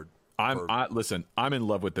bases covered. Listen, I'm in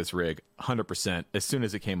love with this rig 100%. As soon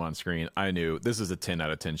as it came on screen, I knew this is a 10 out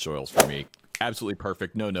of 10 Shoyles for me. Absolutely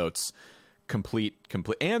perfect, no notes. Complete,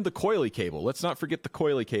 and the coily cable. Let's not forget the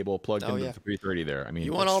coily cable plugged into the 330 there.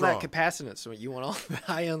 You want all strong. That capacitance. So you want all the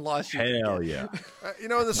high-end loss. Hell yeah.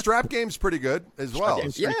 The strap game's pretty good as well.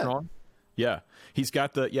 Yeah. He's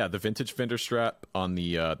got the vintage Fender strap on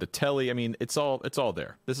the telly. It's all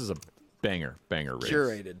there. This is a banger rig.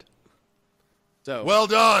 Curated. So well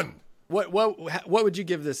done. What would you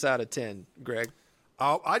give this out of 10, Greg?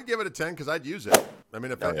 I'd give it a 10 because I'd use it.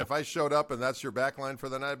 If I showed up and that's your backline for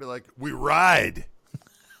the night, I'd be like, we ride.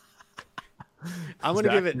 I'm going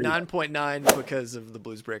to give it 9.9 because of the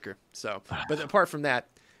Bluesbreaker. So, but apart from that,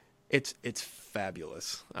 it's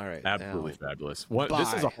fabulous. All right, absolutely fabulous.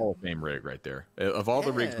 This is a Hall of Fame rig right there. Of all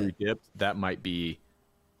the rigs we dipped, that might be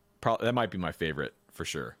my favorite for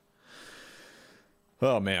sure.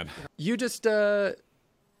 Oh man, you just had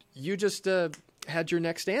your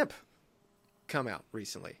next amp come out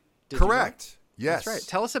recently. Correct. Yes. That's right.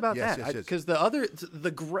 Tell us about that. Because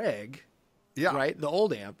the Greg, right, the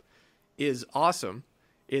old amp is awesome.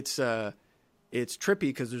 It's trippy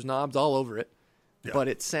because there's knobs all over it, but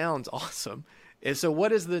it sounds awesome. And so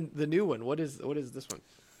what is the new one? What is this one?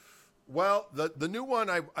 Well, the new one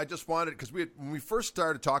I just wanted, because when we first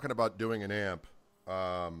started talking about doing an amp,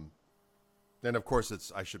 then of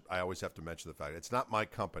course I always have to mention the fact it's not my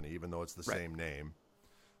company, even though it's the same name.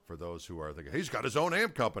 For those who are thinking, he's got his own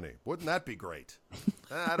amp company. Wouldn't that be great?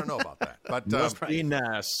 I don't know about that, but must be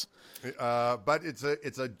nice. But it's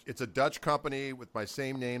a Dutch company with my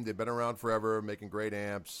same name. They've been around forever, making great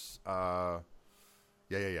amps.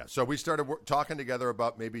 Yeah. So we started talking together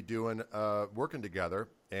about maybe doing working together,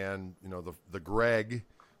 and the Greg,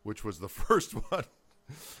 which was the first one,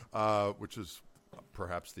 which is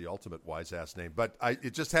perhaps the ultimate wise-ass name, but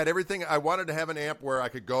it just had everything. I wanted to have an amp where I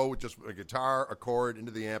could go with just a guitar, a chord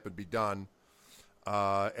into the amp and be done,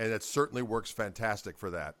 and it certainly works fantastic for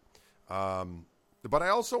that. but I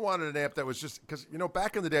also wanted an amp that was just because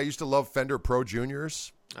back in the day I used to love Fender Pro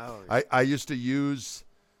Juniors. Oh, yeah. I used to use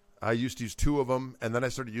 2 of them, and then I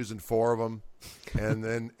started using 4 of them,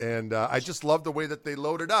 and I just loved the way that they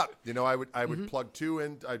loaded up. I would plug 2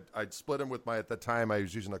 in. I'd split them with at the time I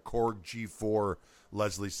was using a Korg G4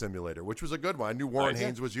 Leslie simulator, which was a good one. I knew Warren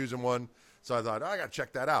Haynes was using one, so I thought I got to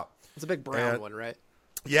check that out. It's a big brown one, right?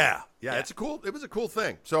 Yeah. It was a cool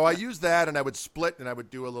thing. So I used that, and I would split, and I would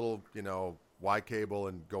do a little Y cable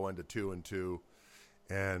and go into 2 and 2,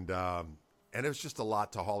 and it was just a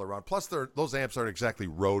lot to haul around. Plus, those amps aren't exactly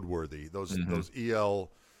roadworthy. Those EL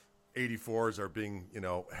 84s are being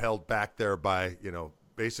held back there by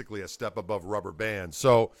basically a step above rubber bands.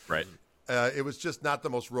 So it was just not the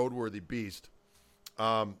most roadworthy beast.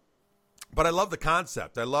 But I love the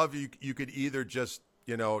concept. I love you could either just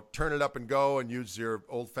turn it up and go and use your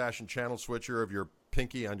old-fashioned channel switcher of your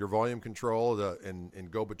pinky on your volume control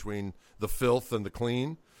and go between the filth and the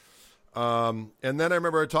clean. And then I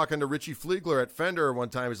remember talking to Richie Fliegler at Fender one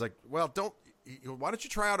time. He's like, well, why don't you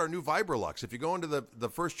try out our new Vibrolux? If you go into the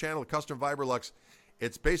first channel, the custom Vibrolux,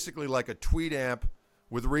 it's basically like a tweed amp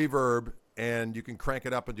with reverb, and you can crank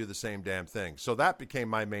it up and do the same damn thing. So that became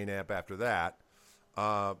my main amp after that.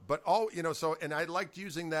 But and I liked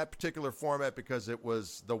using that particular format because the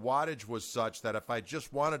wattage was such that if I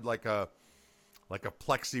just wanted like a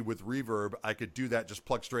plexi with reverb, I could do that, just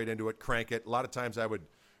plug straight into it, crank it. A lot of times I would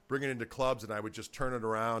bring it into clubs and I would just turn it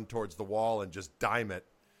around towards the wall and just dime it,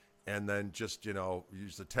 and then just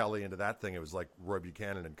use the telly into that thing. It was like Roy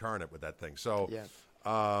Buchanan incarnate with that thing. So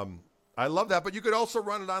I love that. But you could also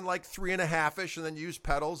run it on like 3.5-ish and then use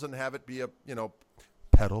pedals and have it be a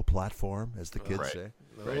pedal platform, as the kids say.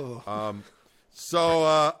 Right.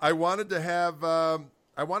 So I wanted to have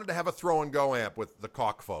a throw and go amp with the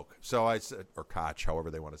Koch folk. So I said, or Koch,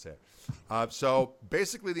 however they want to say it. So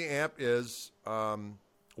basically, the amp is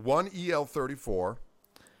one EL34,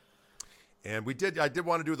 and I did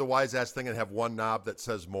want to do the wise ass thing and have one knob that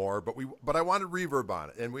says more, but I wanted reverb on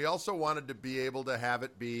it, and we also wanted to be able to have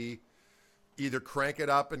it be either crank it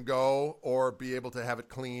up and go, or be able to have it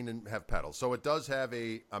clean and have pedals. So it does have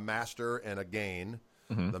a master and a gain.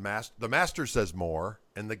 Mm-hmm. The master says more,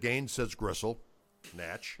 and the gain says gristle,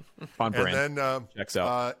 natch. On brand. And then checks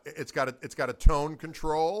out. It's got a tone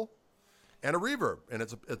control and a reverb, and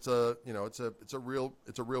it's a real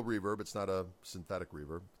reverb. It's not a synthetic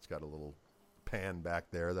reverb. It's got a little pan back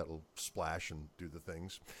there that'll splash and do the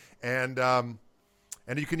things, and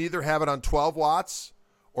you can either have it on 12 watts.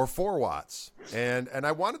 Or 4 watts, and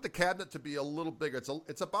I wanted the cabinet to be a little bigger. It's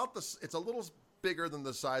a little bigger than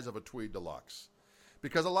the size of a Tweed Deluxe,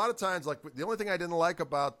 because a lot of times, like, the only thing I didn't like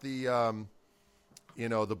about the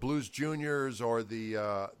Blues Juniors or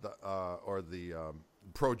the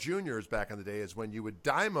Pro Juniors back in the day is when you would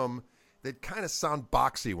dime them, they'd kind of sound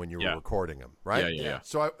boxy when you were recording them, right? Yeah.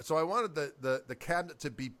 So I wanted the cabinet to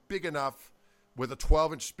be big enough with a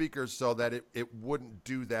 12-inch speaker so that it wouldn't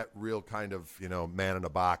do that real kind of, man in a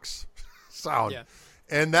box sound. Yeah.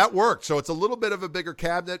 And that worked. So it's a little bit of a bigger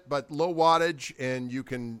cabinet, but low wattage, and you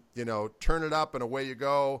can, turn it up and away you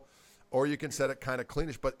go, or you can set it kind of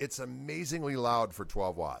cleanish, but it's amazingly loud for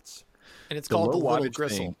 12 watts. And it's called the Little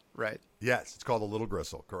Gristle, right? Yes, it's called the Little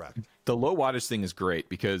Gristle, correct. The low wattage thing is great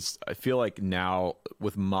because I feel like now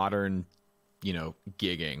with modern,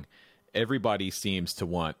 gigging, everybody seems to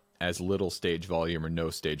want as little stage volume or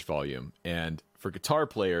no stage volume. And for guitar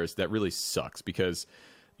players, that really sucks because,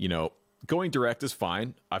 going direct is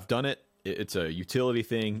fine. I've done it. It's a utility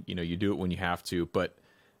thing. You do it when you have to, but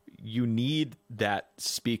you need that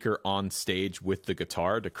speaker on stage with the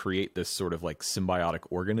guitar to create this sort of like symbiotic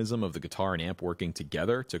organism of the guitar and amp working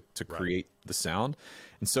together to create the sound.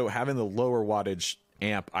 And so having the lower wattage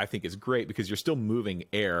amp, I think, is great because you're still moving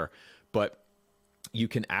air, but you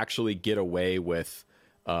can actually get away with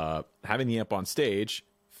having the amp on stage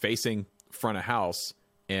facing front of house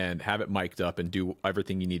and have it mic'd up and do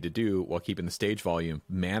everything you need to do while keeping the stage volume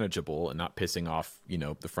manageable and not pissing off,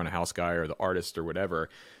 the front of house guy or the artist or whatever.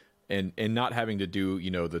 And not having to do,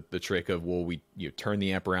 the trick of, turn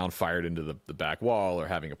the amp around, fire it into the back wall, or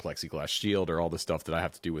having a plexiglass shield, or all the stuff that I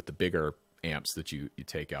have to do with the bigger amps that you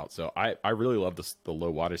take out. So I really love the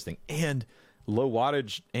low wattage thing. And low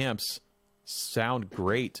wattage amps sound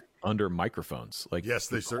great under microphones. Like, yes,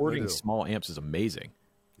 they certainly recording do. Small amps is amazing.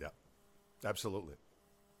 Yeah, absolutely.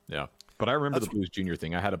 Yeah, but I remember the Blues Junior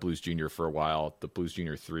thing. I had a Blues Junior for a while, the Blues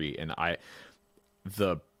Junior 3, and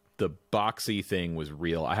the boxy thing was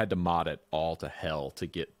real. I had to mod it all to hell to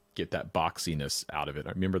get that boxiness out of it.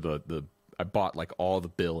 I remember I bought like all the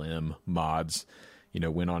Bill M mods,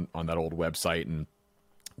 went on that old website and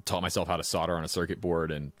taught myself how to solder on a circuit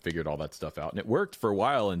board and figured all that stuff out. And it worked for a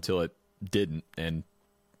while until it didn't, and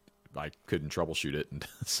I couldn't troubleshoot it. And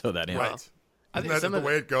so that ended. Right. Isn't that the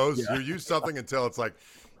way it goes? Yeah. You use something until it's like,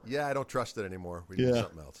 yeah, I don't trust it anymore. We need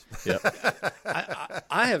something else. Yeah.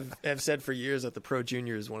 I have said for years that the Pro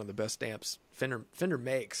Junior is one of the best amps Fender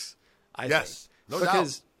makes. I think. No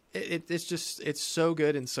because doubt. It's so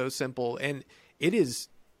good and so simple, and it is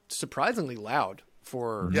surprisingly loud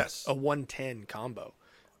for a 110 combo.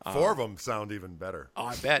 4 of them sound even better. Oh,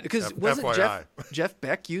 I bet. Because wasn't Jeff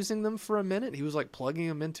Beck using them for a minute? He was like plugging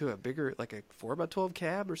them into a bigger, like a 4x12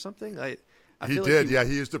 cab or something. He did.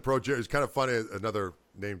 He used a Pro Junior. It's kind of funny. Another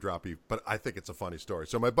name drop, but I think it's a funny story.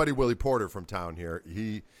 So my buddy Willie Porter from town here,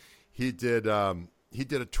 he did a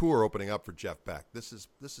tour opening up for Jeff Beck. This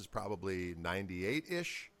is probably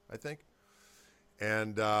 98-ish, I think.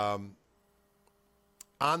 And on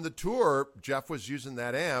the tour, Jeff was using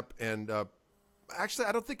that amp, and actually,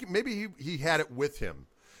 I don't think maybe he had it with him,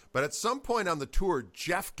 but at some point on the tour,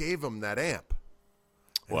 Jeff gave him that amp.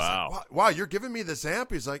 And wow! Like, wow, you're giving me this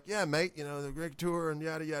amp? He's like, yeah, mate. You know, the great tour and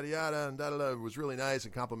yada yada yada and da da da. It was really nice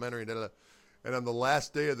and complimentary. Da, da, da. And on the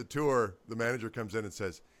last day of the tour, the manager comes in and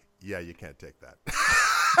says, "Yeah, you can't take that."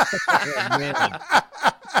 Oh, man.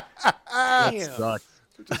 That sucks.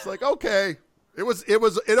 Just like, okay,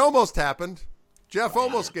 it almost happened. Jeff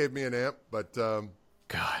almost gave me an amp, but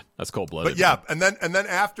God, that's cold-blooded. But yeah, and then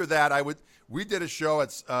after that, we did a show at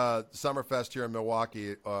Summerfest here in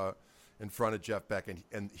Milwaukee in front of Jeff Beck,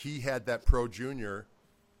 and he had that Pro Junior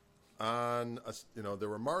on. There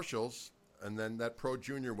were Marshalls, and then that Pro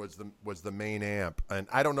Junior was the main amp, and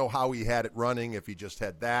I don't know how he had it running, if he just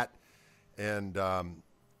had that, and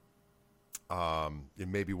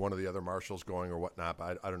maybe one of the other Marshalls going or whatnot.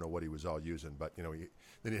 But I don't know what he was all using, but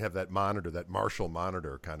then he'd have that monitor, that Marshall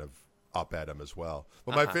monitor, kind of up at him as well.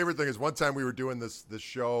 But my favorite thing is one time we were doing this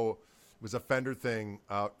show. It was a Fender thing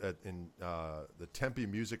out in the Tempe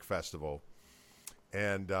Music Festival,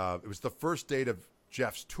 and it was the first date of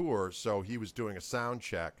Jeff's tour, so he was doing a sound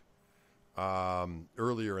check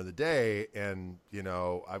earlier in the day, and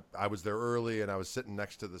I was there early, and I was sitting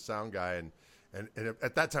next to the sound guy, and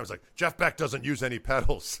at that time I was like, Jeff Beck doesn't use any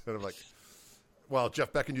pedals, and I'm like, well,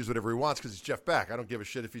 Jeff Beck can use whatever he wants because he's Jeff Beck. I don't give a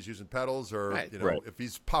shit if he's using pedals or if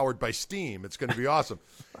he's powered by steam. It's going to be awesome.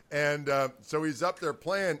 And so he's up there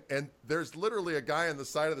playing, and there's literally a guy on the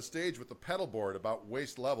side of the stage with the pedal board about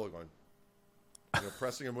waist level going,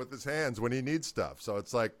 pressing him with his hands when he needs stuff. So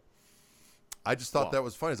it's like, I just thought that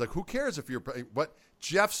was funny. It's like, who cares if you're what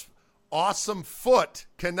Jeff's awesome foot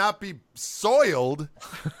cannot be soiled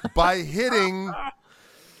by hitting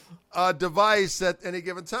a device at any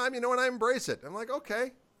given time, and I embrace it. I'm like,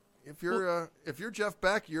 okay, if you're Jeff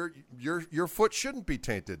Beck, your foot shouldn't be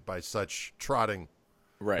tainted by such trotting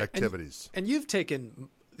activities. And you've taken,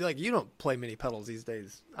 you don't play many pedals these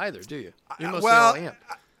days either, do you? You're mostly all amp.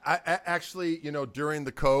 I actually, during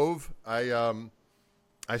the Cove,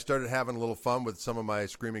 I started having a little fun with some of my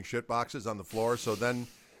screaming shit boxes on the floor. So then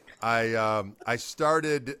I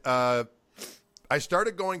started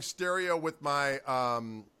going stereo with my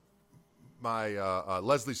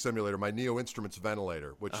Leslie simulator, my Neo Instruments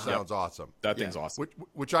ventilator, which sounds awesome. That thing's awesome.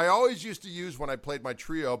 Which I always used to use when I played my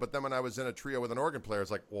trio, but then when I was in a trio with an organ player, it's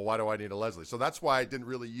like, well, why do I need a Leslie? So that's why I didn't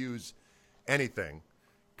really use anything,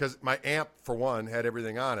 because my amp, for one, had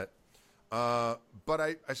everything on it. But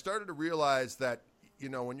I started to realize that,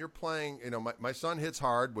 when you're playing, my son hits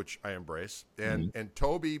hard, which I embrace, and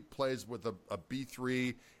Toby plays with a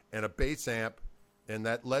B3 and a bass amp, and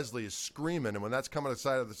that Leslie is screaming, and when that's coming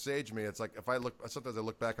aside of the stage me, it's like, sometimes I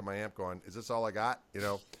look back at my amp going, is this all I got?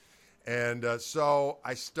 And so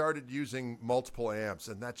I started using multiple amps,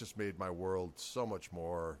 and that just made my world so much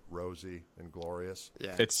more rosy and glorious.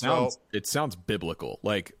 Yeah, it sounds biblical.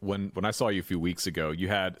 Like when I saw you a few weeks ago, you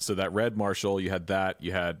had that red Marshall, you had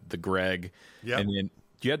the Greg, and then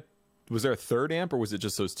you had. Was there a third amp, or was it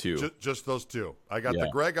just those two? Just those two. I got the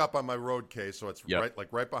Greg up on my Rode case, so it's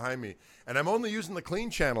right behind me, and I'm only using the clean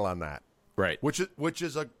channel on that. Right. Which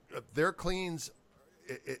is their cleans.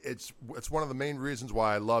 It's one of the main reasons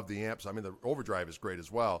why I love the amps. I mean, the overdrive is great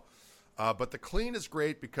as well, but the clean is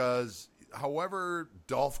great because, however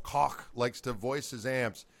Dolph Koch likes to voice his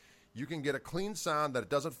amps, you can get a clean sound that it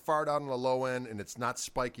doesn't fart out on the low end and it's not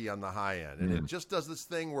spiky on the high end, and it just does this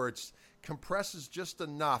thing where it compresses just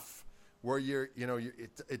enough where you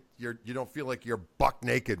don't feel like you're buck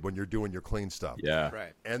naked when you're doing your clean stuff. Yeah.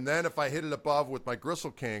 Right. And then if I hit it above with my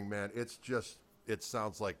Gristle King, man, it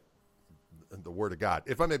sounds like the word of God,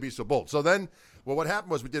 if I may be so bold. So then, what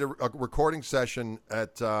happened was we did a recording session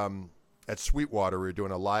at Sweetwater. We were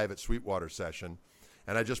doing a live at Sweetwater session,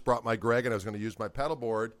 and I just brought my Greg, and I was going to use my pedal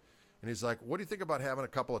board. And he's like, "What do you think about having a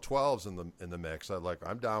couple of 12s in the mix?"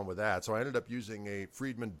 I'm down with that. So I ended up using a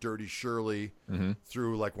Friedman Dirty Shirley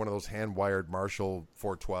through like one of those hand-wired Marshall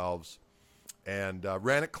 412s, and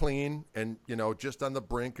ran it clean, and just on the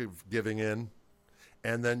brink of giving in,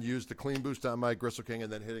 and then used the clean boost on my Gristle King,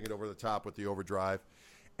 and then hitting it over the top with the overdrive.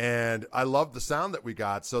 And I loved the sound that we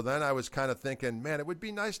got. So then I was kind of thinking, man, it would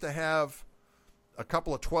be nice to have a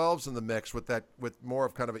couple of 12s in the mix with more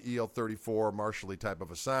of kind of an EL34 Marshall-y type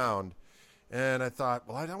of a sound. And I thought,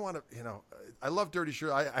 well, I don't want to, I love Dirty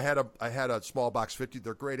Shirley. I had a small box 50.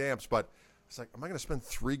 They're great amps, but it's like, am I going to spend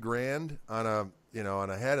 $3,000 on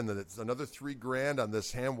a head, and then it's another $3,000 on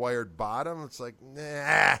this hand-wired bottom? It's like,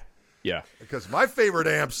 nah. Yeah. Because my favorite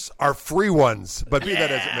amps are free ones, but be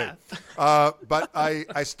that as it may. But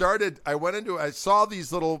I saw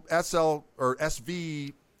these little SL or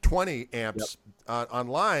SV20 amps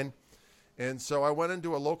online. And so I went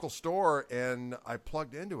into a local store and I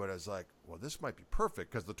plugged into it. I was like, well, this might be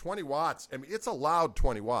perfect because the 20 watts, I mean, it's a loud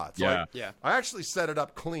 20 watts. Yeah. I actually set it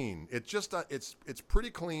up clean. It's just, it's pretty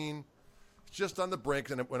clean. It's just on the brink.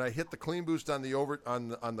 And when I hit the clean boost on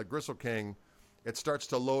the Gristle King, it starts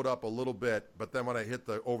to load up a little bit. But then when I hit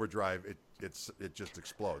the overdrive, it just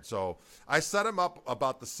explodes. So I set them up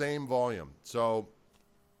about the same volume. So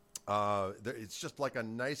it's just like a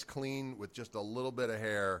nice clean with just a little bit of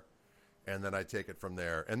hair. And then I take it from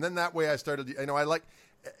there. And then that way I started, and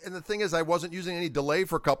the thing is, I wasn't using any delay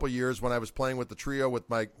for a couple of years when I was playing with the Trio with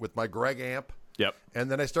my Greg amp. Yep.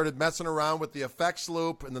 And then I started messing around with the effects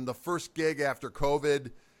loop. And then the first gig after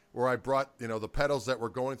COVID, where I brought, the pedals that were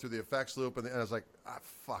going through the effects loop. And I was like,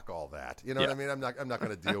 fuck all that. You know what I mean? I'm not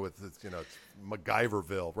going to deal with this, it's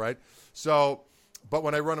MacGyverville, right? So, but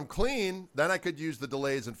when I run them clean, then I could use the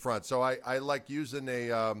delays in front. So I like using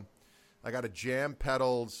I got a Jam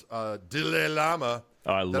Pedals Delay Llama.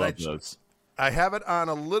 Oh, I love those. I have it on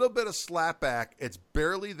a little bit of slapback. It's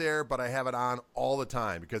barely there, but I have it on all the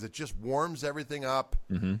time because it just warms everything up,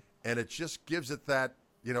 and it just gives it that,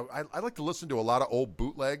 I like to listen to a lot of old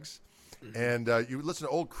bootlegs, and you listen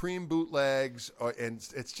to old Cream bootlegs, and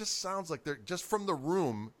it just sounds like they're just from the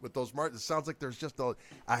room with those it sounds like there's just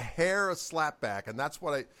a hair of slapback, and that's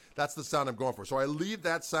the sound I'm going for. So I leave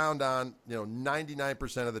that sound on,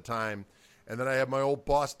 99% of the time. And then I have my old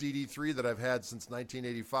Boss DD3 that I've had since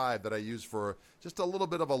 1985 that I use for just a little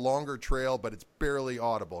bit of a longer trail, but it's barely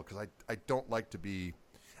audible because I don't like to be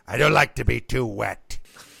too wet.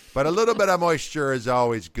 But a little bit of moisture is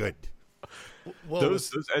always good.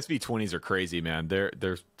 Those SV20s are crazy, man.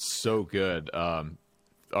 They're so good.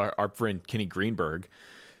 Our friend Kenny Greenberg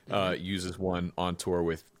uses one on tour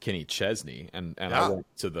with Kenny Chesney, and I went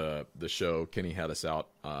to the show. Kenny had us out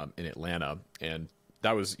in Atlanta, and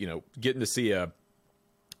that was, getting to see a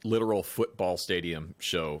literal football stadium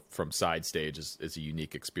show from side stage is a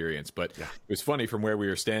unique experience. But it was funny from where we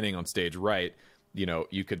were standing on stage right,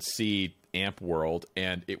 you could see Amp World,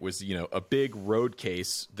 and it was, a big road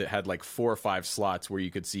case that had like 4 or 5 slots where you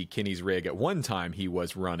could see Kenny's rig. At one time, he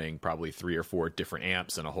was running probably 3 or 4 different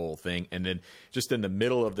amps and a whole thing. And then just in the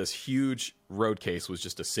middle of this huge road case was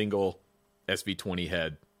just a single SV20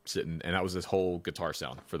 head sitting, and that was this whole guitar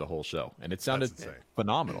sound for the whole show, and it sounded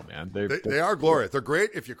phenomenal, man. They are glorious. They're great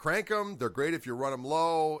if you crank them. They're great if you run them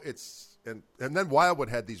low. And then Wildwood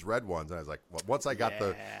had these red ones, and I was like, well, once I got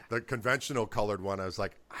the conventional colored one, I was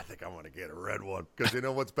like, I think I want to get a red one because you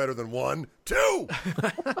know what's better than 1, 2.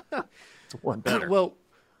 It's one better. Well,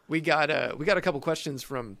 we got a couple questions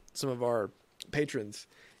from some of our patrons.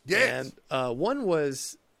 Yes. And one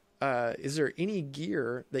was, is there any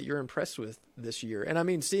gear that you're impressed with this year? And I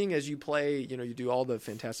mean, seeing as you play, you do all the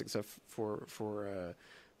fantastic stuff for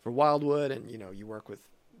Wildwood, and you work with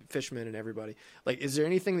Fishman and everybody. Like, is there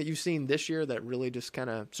anything that you've seen this year that really just kind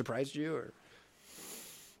of surprised you? Or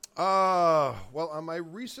well, on my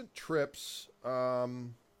recent trips, I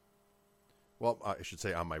should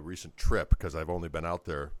say on my recent trip because I've only been out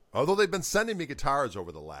there. Although they've been sending me guitars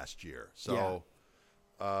over the last year, so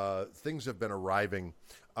things have been arriving.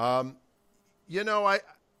 I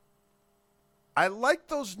like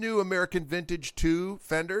those new American Vintage 2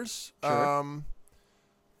 Fenders. Sure.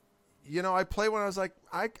 I play one. I was like,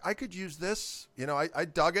 I could use this. I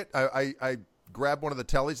dug it. I grabbed one of the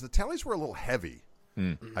Tellys. The Tellys were a little heavy.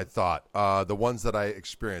 I thought the ones that I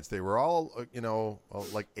experienced, they were all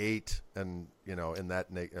like 8 and in that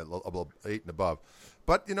 8 and above.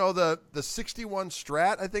 But the 61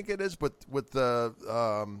 Strat, I think it is, with the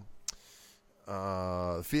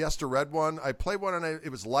Fiesta Red one. I played one and it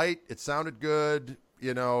was light. It sounded good.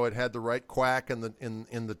 It had the right quack in the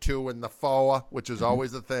 2 and the FOA, which is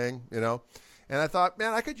always the thing. And I thought,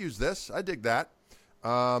 man, I could use this. I dig that.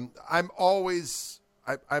 I'm always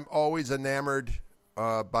enamored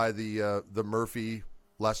by the Murphy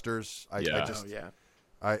Lesters. I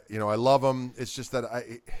love them. It's just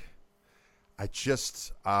that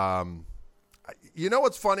you know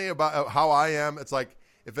what's funny about how I am? It's like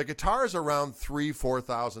if a guitar is around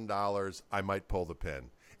 $3,000-$4,000, I might pull the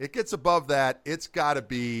pin. It gets above that, it's got to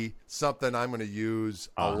be something I'm going to use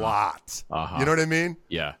a lot. You know what I mean?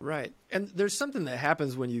 Yeah. Right. And there's something that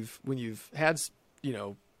happens when you've had,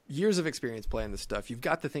 years of experience playing this stuff. You've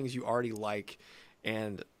got the things you already like,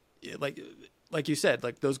 and like you said,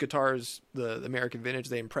 like those guitars, the American Vintage,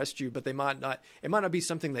 they impressed you, but it might not be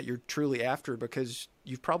something that you're truly after because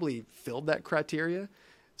you've probably filled that criteria.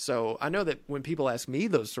 So I know that when people ask me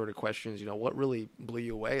those sort of questions, what really blew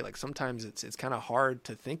you away? Like sometimes it's kind of hard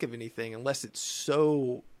to think of anything unless it's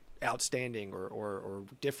so outstanding or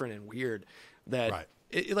different and weird that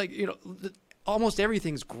almost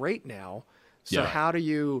everything's great now. So how do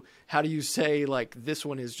you say like this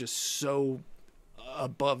one is just so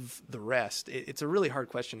above the rest? It's a really hard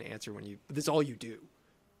question to answer when this is all you do.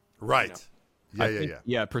 Right.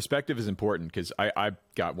 Yeah, perspective is important because I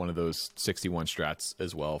got one of those 61 Strats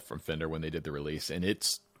as well from Fender when they did the release, and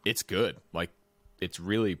it's good. Like, it's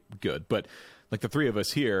really good. But like the three of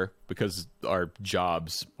us here, because our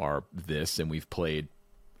jobs are this, and we've played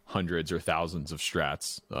hundreds or thousands of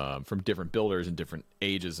Strats from different builders and different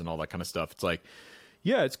ages and all that kind of stuff. It's like,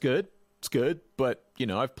 yeah, it's good. It's good, but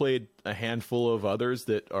I've played a handful of others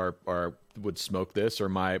that are would smoke this, or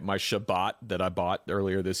my Shabbat that I bought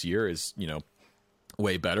earlier this year is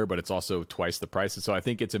way better, but it's also twice the price. And so I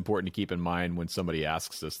think it's important to keep in mind when somebody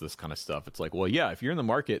asks us this kind of stuff. It's like, well, yeah, if you're in the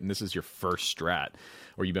market and this is your first Strat,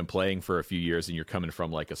 or you've been playing for a few years and you're coming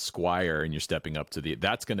from like a Squire and you're stepping up to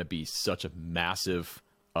that's going to be such a massive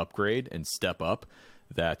upgrade and step up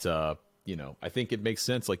that I think it makes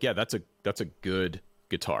sense. Like, yeah, that's a good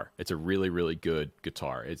guitar. It's a really, really good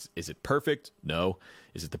guitar. Is it perfect? No.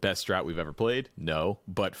 Is it the best Strat we've ever played? No.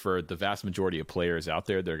 But for the vast majority of players out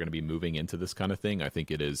there, they're going to be moving into this kind of thing. I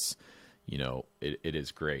think it is, it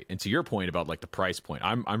is great. And to your point about like the price point,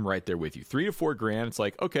 I'm right there with you. $3,000 to $4,000. It's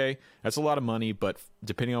like, okay, that's a lot of money, but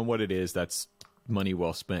depending on what it is, that's money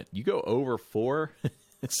well spent. You go over $4,000,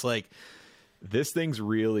 it's like this thing's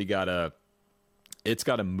really it's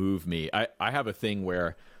gotta move me. I have a thing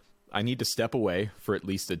where I need to step away for at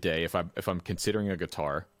least a day if I'm considering a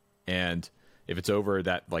guitar, and if it's over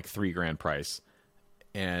that like $3,000 price,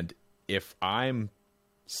 and if I'm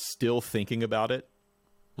still thinking about it,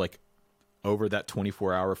 like over that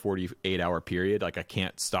 24-hour, 48-hour period, like I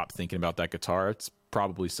can't stop thinking about that guitar, it's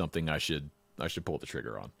probably something I should pull the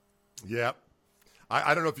trigger on. Yeah,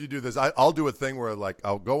 I don't know if you do this. I'll do a thing where like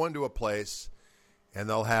I'll go into a place and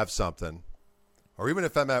they'll have something, or even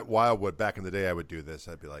if I'm at Wildwood back in the day, I would do this.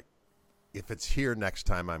 I'd be like, if it's here next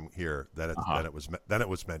time I'm here, then it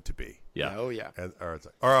was meant to be. Yeah. Oh yeah. Or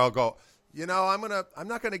I'll go, I'm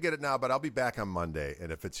not gonna get it now, but I'll be back on Monday,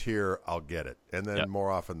 and if it's here, I'll get it. And then more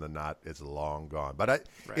often than not, it's long gone. But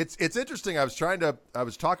it's interesting. I was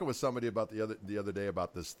talking with somebody about the other day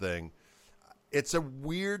about this thing. It's a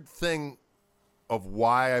weird thing of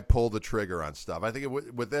why I pull the trigger on stuff. I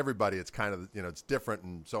think with everybody, it's kind of it's different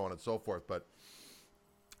and so on and so forth, but.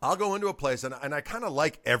 I'll go into a place and I kind of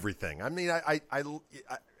like everything. I mean, I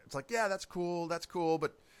it's like, yeah, that's cool,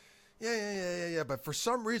 but yeah. But for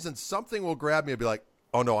some reason, something will grab me and be like,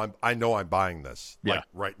 oh no, I know I'm buying this like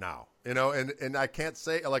right now, and I can't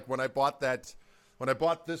say like when I bought this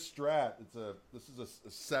Strat, this is a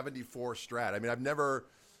 74 Strat. I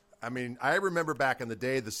mean, I remember back in the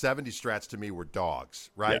day, the 70 Strats to me were dogs,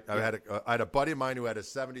 right? Yeah. I had a buddy of mine who had a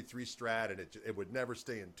 73 Strat, and it would never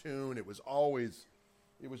stay in tune. It was always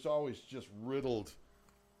just riddled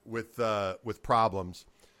with problems.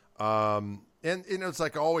 And it's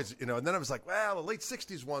like always, and then I was like, well, the late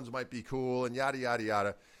 60s ones might be cool and yada, yada,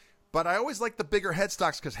 yada. But I always liked the bigger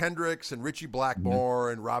headstocks because Hendrix and Ritchie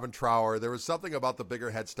Blackmore and Robin Trower, there was something about the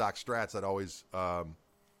bigger headstock Strats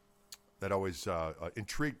that always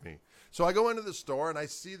intrigued me. So I go into the store and I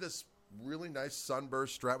see this really nice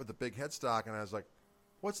Sunburst Strat with the big headstock, and I was like,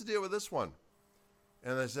 what's the deal with this one?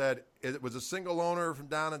 And they said, it was a single owner from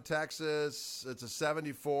down in Texas. It's a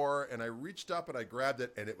 74. And I reached up and I grabbed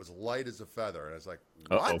it, and it was light as a feather. And I was like,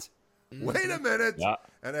 what? Wait a minute. Yeah.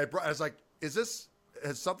 And I was like, has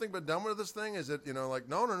something been done with this thing? Is it, like,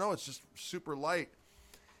 no, it's just super light.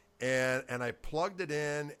 And I plugged it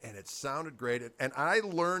in, and it sounded great. And I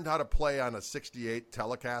learned how to play on a 68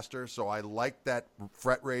 Telecaster, so I liked that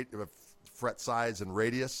fret size and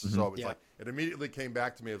radius. Mm-hmm. So it was like, it immediately came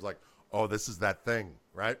back to me. It was like, oh, this is that thing,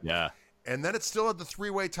 right? Yeah. And then it still had the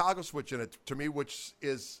 3-way toggle switch in it to me, which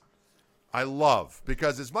is I love,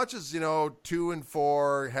 because as much as, 2 and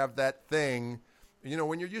 4 have that thing,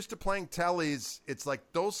 when you're used to playing tellies, it's like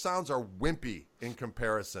those sounds are wimpy in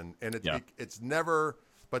comparison, and it's never.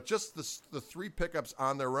 But just the 3 pickups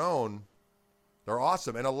on their own, they're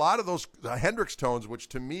awesome. And a lot of those Hendrix tones, which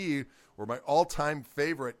to me were my all-time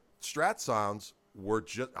favorite Strat sounds, were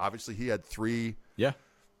just obviously he had 3. Yeah.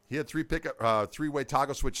 He had 3 pickup, 3-way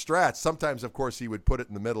toggle switch Strats. Sometimes, of course, he would put it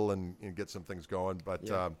in the middle and get some things going. But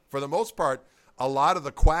for the most part, a lot of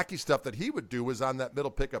the quacky stuff that he would do was on that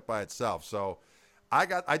middle pickup by itself. So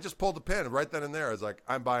I just pulled the pin right then and there. I was like,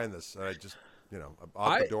 I'm buying this. And I just,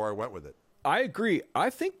 out the door, I went with it. I agree. I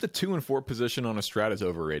think the 2 and 4 position on a Strat is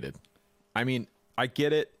overrated. I mean, I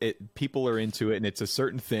get it. People are into it, and it's a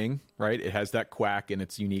certain thing, right? It has that quack, and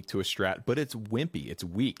it's unique to a Strat, but it's wimpy. It's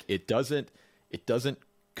weak. It doesn't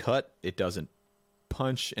cut. It doesn't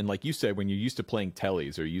punch. And like you said, when you're used to playing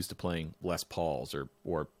tellies or used to playing Les Pauls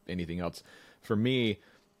or anything else, for me,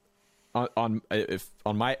 on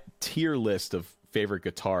my tier list of favorite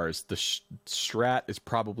guitars, the Strat is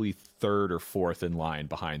probably 3rd or 4th in line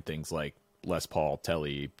behind things like Les Paul,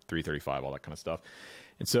 Telly, 335, all that kind of stuff.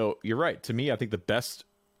 And so you're right. To me, I think the best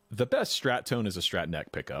Strat tone is a Strat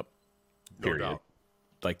neck pickup. Period. No doubt.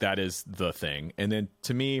 Like that is the thing. And then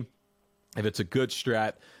to me, if it's a good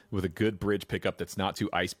Strat with a good bridge pickup that's not too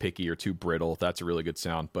ice picky or too brittle, that's a really good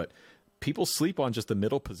sound. But people sleep on just the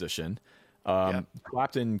middle position.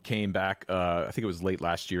 Clapton came back, I think it was late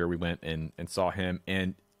last year. We went and saw him,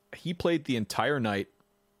 and he played the entire night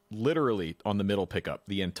literally on the middle pickup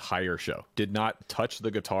the entire show. Did not touch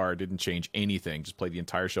the guitar, didn't change anything, just played the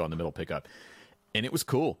entire show on the middle pickup. And it was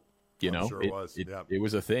cool. Sure it was. It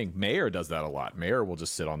was a thing. Mayer does that a lot. Mayer will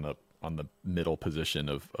just sit on the middle position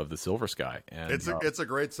of the Silver Sky. And it's a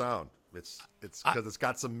great sound. It's because it's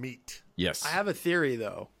got some meat. Yes. I have a theory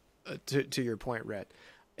though, to your point, Rhett.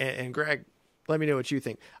 And Greg, let me know what you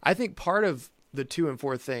think. I think part of the 2 and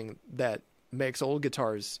 4 thing that makes old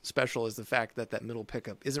guitars special is the fact that middle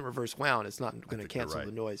pickup isn't reverse wound. It's not going to cancel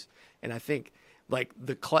the noise. And I think like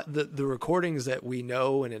the recordings that we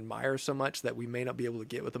know and admire so much that we may not be able to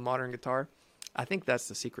get with a modern guitar, I think that's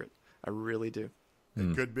the secret. I really do.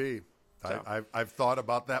 It could be. So. I've thought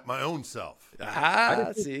about that my own self.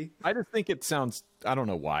 I just think it sounds, I don't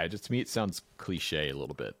know why. Just to me, it sounds cliche a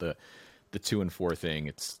little bit. The 2 and 4 thing,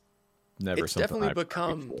 it's never something definitely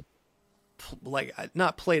become like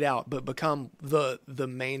not played out, but become the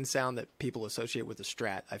main sound that people associate with the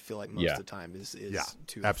Strat. I feel like most of the time is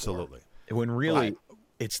 2 and absolutely. 4. When really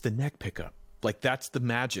it's the neck pickup. Like that's the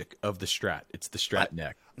magic of the Strat. It's the Strat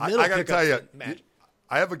neck. I got to tell you,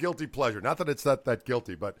 I have a guilty pleasure. Not that it's that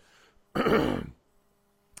guilty, but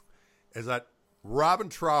is that Robin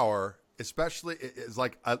Trower, especially, is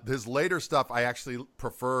like his later stuff. I actually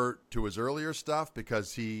prefer to his earlier stuff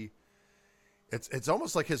because it's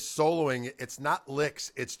almost like his soloing. It's not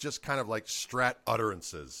licks. It's just kind of like Strat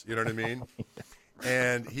utterances. You know what I mean?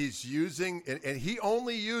 And he's using, and he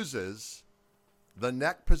only uses the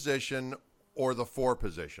neck position or the 4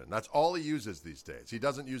 position. That's all he uses these days. He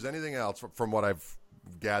doesn't use anything else from what I've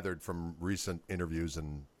gathered from recent interviews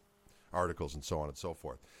and articles and so on and so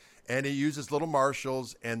forth. And he uses little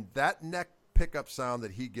Marshalls, and that neck pickup sound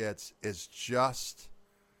that he gets is just,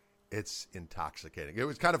 it's intoxicating. It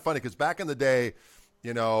was kind of funny because back in the day,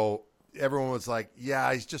 everyone was like,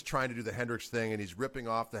 yeah, he's just trying to do the Hendrix thing, and he's ripping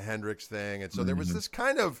off the Hendrix thing. And so there was this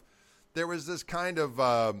kind of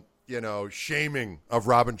shaming of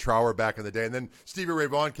Robin Trower back in the day. And then Stevie Ray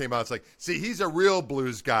Vaughan came out. It's like, see, he's a real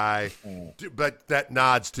blues guy, but that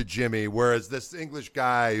nods to Jimmy. Whereas this English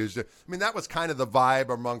guy that was kind of the vibe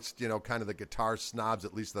amongst, kind of the guitar snobs,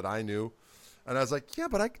 at least that I knew. And I was like, yeah,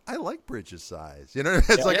 but I like Bridges' size.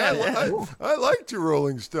 I like 2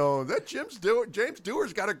 Rolling Stones. That James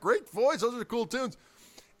Dewar's got a great voice. Those are cool tunes.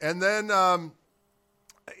 And then,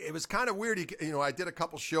 it was kind of weird. I did a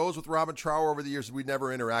couple shows with Robin Trower over the years. We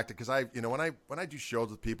never interacted because when I do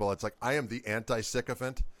shows with people, it's like I am the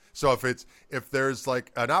anti-sycophant. So if there's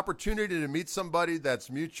like an opportunity to meet somebody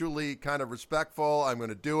that's mutually kind of respectful, I'm going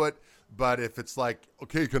to do it. But if it's like,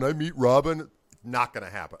 okay, can I meet Robin? Not going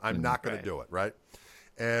to happen. I'm not going to do it. Right.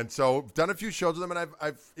 And so I've done a few shows with him, and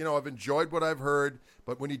I've enjoyed what I've heard.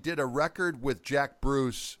 But when he did a record with Jack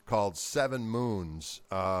Bruce called 7 Moons,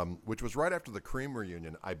 which was right after the Cream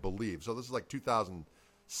reunion, I believe. So this is like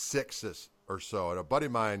 2006 or so. And a buddy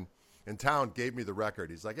of mine in town gave me the record.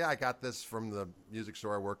 He's like, yeah, I got this from the music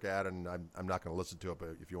store I work at, and I'm not going to listen to it, but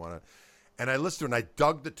if you want to. And I listened to it, and I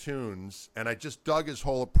dug the tunes, and I just dug his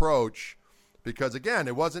whole approach because, again,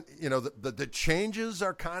 it wasn't, the changes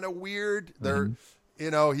are kind of weird. They're,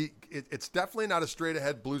 it's definitely not a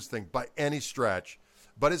straight-ahead blues thing by any stretch.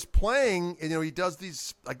 But his playing, you know, he does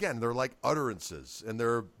these, again, they're like utterances, and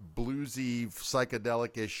they're bluesy,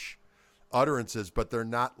 psychedelic-ish utterances, but they're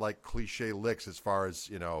not like cliche licks as far as,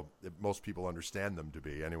 you know, most people understand them to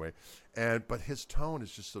be anyway. But his tone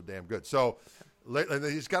is just so damn good. So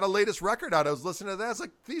he's got a latest record out. I was listening to that. It's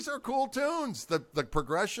like, these are cool tunes. The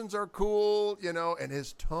progressions are cool, you know, and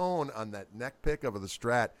his tone on that neck pick of the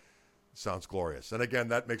Strat sounds glorious. And again,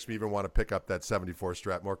 that makes me even want to pick up that 74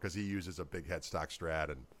 Strat more, because he uses a big headstock Strat,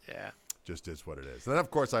 and just is what it is. And then, of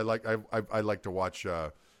course, I like to watch.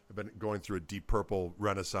 I've been going through a Deep Purple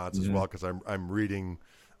renaissance as well, because I'm reading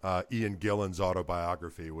Ian Gillan's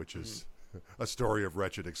autobiography, which is a story of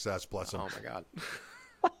wretched excess. Bless him. Oh my God.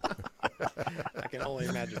 I can only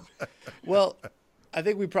imagine. Well, I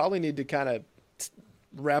think we probably need to kind of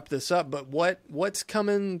wrap this up, but what's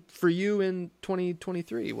coming for you in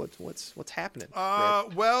 2023? What's happening?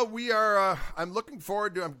 Well, we are I'm looking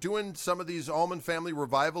forward to, I'm doing some of these Allman Family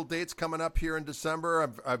revival dates coming up here in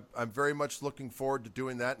December. I'm very much looking forward to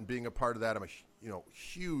doing that and being a part of that. I'm a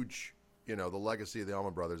huge, you know, the legacy of the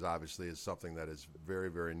Allman Brothers obviously is something that is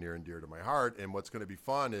very, very near and dear to my heart. And what's going to be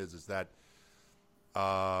fun is that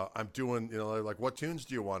I'm doing, you know, like, what tunes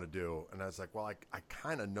do you want to do? And I was like, well, I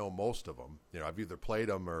kind of know most of them. You know, I've either played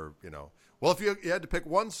them or, you know. Well, if you had to pick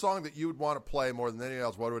one song that you would want to play more than anything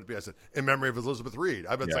else, what would it be? I said, In Memory of Elizabeth Reed.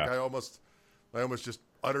 I bet I almost just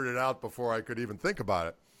uttered it out before I could even think about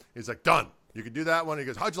it. He's like, done. You can do that one. He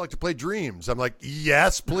goes, how'd you like to play Dreams? I'm like,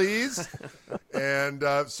 yes, please. And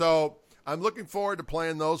so I'm looking forward to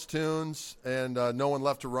playing those tunes, and No One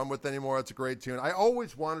Left to Run With Anymore. That's a great tune. I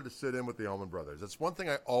always wanted to sit in with the Allman Brothers. That's one thing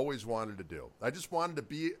I always wanted to do. I just wanted to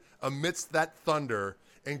be amidst that thunder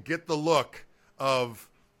and get the look of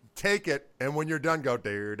take it, and when you're done, go,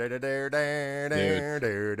 you know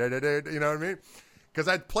what I mean? Because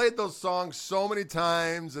I'd played those songs so many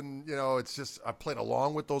times, and, you know, it's just, I played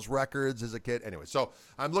along with those records as a kid. Anyway, so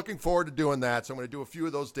I'm looking forward to doing that. So I'm going to do a few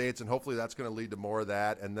of those dates, and hopefully that's going to lead to more of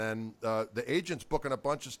that. And then the agent's booking a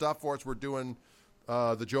bunch of stuff for us. We're doing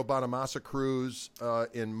the Joe Bonamassa cruise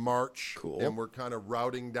in March. Cool. And we're kind of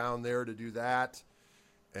routing down there to do that.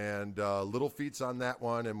 And Little Feat's on that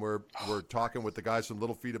one, and we're talking with the guys from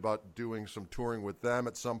Little Feat about doing some touring with them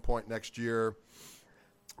at some point next year.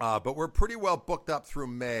 But we're pretty well booked up through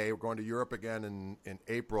May. We're going to Europe again in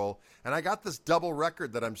April. And I got this double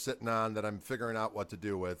record that I'm sitting on that I'm figuring out what to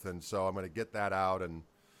do with. And so I'm going to get that out and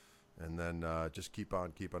then just keep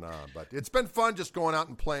on keeping on. But it's been fun just going out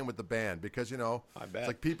and playing with the band because, you know, it's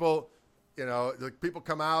like people, you know, like people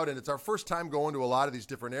come out, and it's our first time going to a lot of these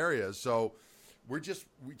different areas. So we just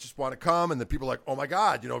want to come, and the people are like, oh my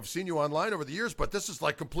God, you know, I've seen you online over the years, but this is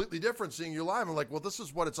like completely different seeing you live. I'm like, well, this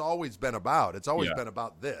is what it's always been about. It's always been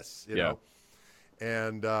about this, you know?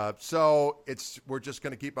 And so we're just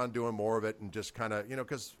going to keep on doing more of it and just kind of, you know,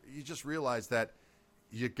 because you just realize that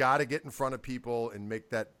you got to get in front of people and make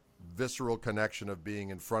that visceral connection of being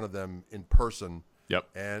in front of them in person. Yep.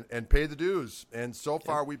 And pay the dues. And so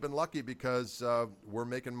far we've been lucky because we're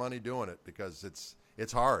making money doing it because it's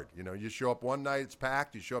hard. You know, you show up one night, it's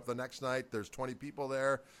packed. You show up the next night, there's 20 people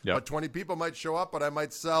there. Yep. But 20 people might show up, but I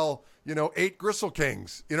might sell, you know, 8 Gristle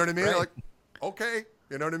Kings. You know what I mean? Right. Like, okay.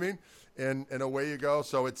 You know what I mean? And away you go.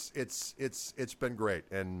 So it's been great.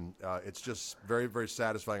 And it's just very, very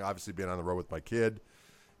satisfying, obviously, being on the road with my kid.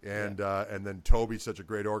 And then Toby's such a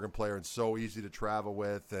great organ player and so easy to travel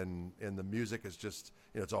with. And the music is just,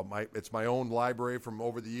 you know, it's my own library from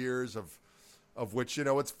over the years of which, you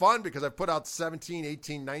know, it's fun because I've put out 17,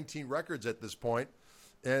 18, 19 records at this point,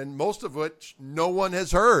 and most of which no one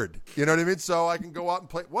has heard. You know what I mean? So I can go out and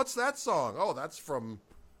play. What's that song? Oh, that's from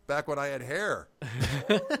back when I had hair.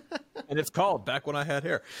 And it's called Back When I Had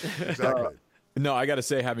Hair. Exactly. No, I got to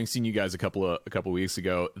say, having seen you guys a couple weeks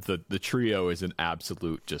ago, the trio is an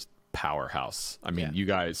absolute just powerhouse. I mean, you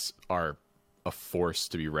guys are a force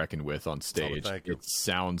to be reckoned with on stage. Thank you. It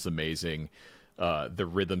sounds amazing. The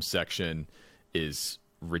rhythm section is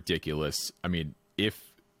ridiculous. I mean,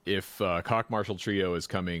 if Cock Marshall Trio is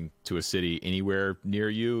coming to a city anywhere near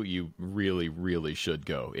you, you really, really should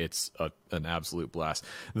go. It's an absolute blast.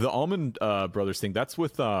 The Allman Brothers thing, that's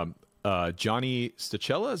with Johnny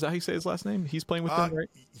Stachella. Is that how you say his last name? He's playing with them,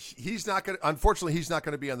 right? Unfortunately, he's not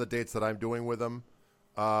going to be on the dates that I'm doing with him.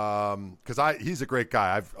 Because he's a great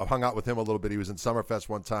guy. I've hung out with him a little bit. He was in Summerfest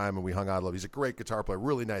one time, and we hung out a little. He's a great guitar player,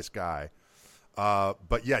 really nice guy.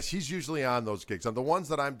 But yes, he's usually on those gigs. On the ones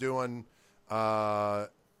that I'm doing,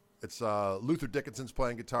 it's Luther Dickinson's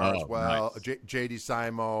playing guitar as well. Nice. J.D.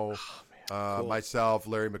 Simo, cool. Myself,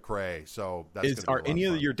 Larry McRae. So are any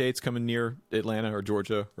of your dates coming near Atlanta or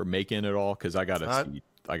Georgia or Macon at all? Because I gotta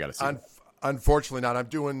see. Unfortunately not.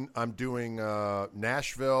 I'm doing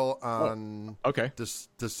Nashville on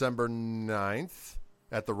December 9th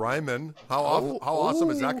at the Ryman. How awesome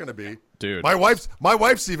is that going to be? Dude. My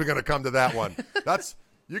wife's even going to come to that one.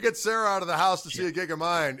 You get Sarah out of the house to see a gig of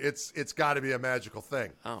mine, it's got to be a magical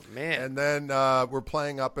thing. Oh, man. And then we're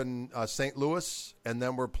playing up in St. Louis, and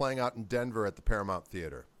then we're playing out in Denver at the Paramount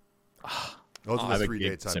Theater. Those are the 3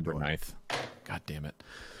 dates I'm doing. December 9th. God damn it.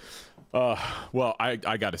 Well,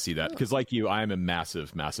 I got to see that because, like you, I am a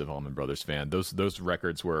massive Allman Brothers fan. Those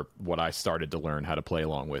records were what I started to learn how to play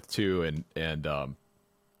along with too, and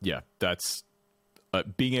yeah, that's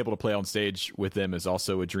being able to play on stage with them is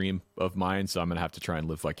also a dream of mine. So I'm gonna have to try and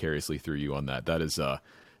live vicariously through you on that. That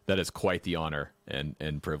is quite the honor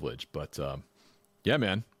and privilege. But yeah,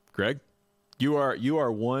 man, Greg, you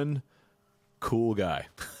are one cool guy.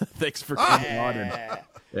 Thanks for coming on,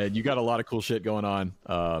 and you got a lot of cool shit going on.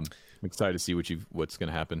 I'm excited to see what's going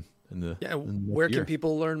to happen in the where can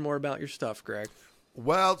people learn more about your stuff, Greg?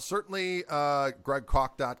 Well, certainly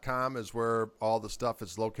gregkoch.com is where all the stuff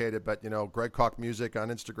is located, but Greg Koch Music on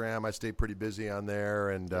Instagram, I stay pretty busy on there,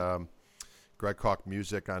 and Greg Koch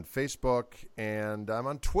Music on Facebook, and I'm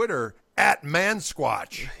on Twitter at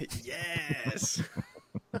Mansquatch. Yes.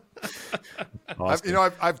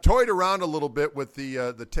 Awesome. I've toyed around a little bit with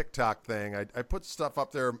the TikTok thing. I put stuff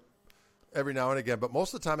up there every now and again, but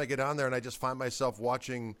most of the time I get on there and I just find myself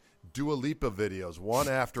watching Dua Lipa videos one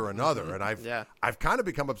after another, and I've kind of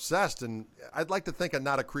become obsessed, and I'd like to think in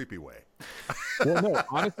not a creepy way. Well, no,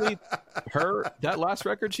 honestly, that last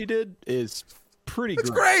record she did is pretty good.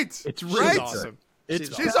 It's great. It's really awesome.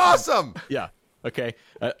 She's awesome. Yeah. Okay,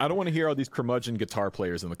 I don't want to hear all these curmudgeon guitar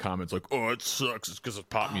players in the comments like, "Oh, it sucks. It's because of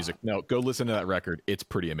pop music." No, go listen to that record. It's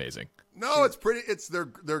pretty amazing. No, it's pretty. It's the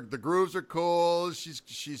grooves are cool.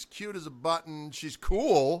 She's cute as a button. She's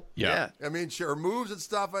cool. Yeah. I mean, her moves and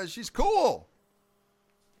stuff. She's cool.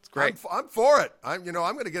 It's great. I'm for it. I'm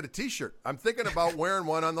going to get a T-shirt. I'm thinking about wearing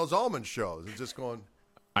one on those Allman shows. It's just going.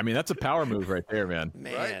 I mean, that's a power move right there, man.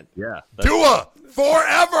 Man. Yeah. Dua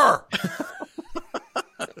forever.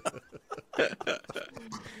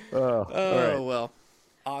 Right. Well,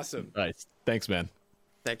 awesome. Nice. Thanks, man.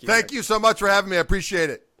 Thank you. Thank you so much for having me. I appreciate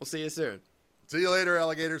it. We'll see you soon. See you later,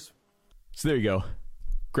 alligators. So there you go.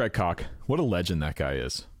 Greg Koch. What a legend that guy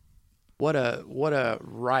is. What a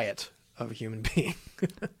riot of a human being.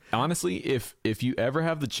 Honestly, if you ever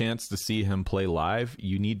have the chance to see him play live,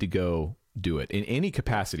 you need to go do it in any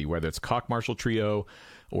capacity, whether it's Koch Marshall Trio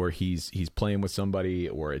or he's playing with somebody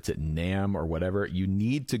or it's at NAMM or whatever. You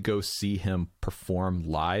need to go see him perform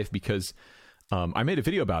live because I made a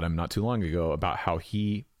video about him not too long ago about how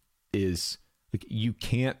he is like you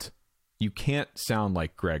can't sound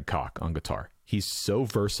like Greg Koch on guitar. He's so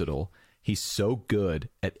versatile. He's so good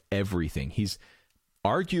at everything. He's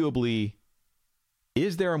arguably,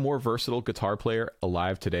 is there a more versatile guitar player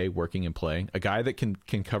alive today working and playing? A guy that can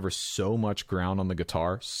cover so much ground on the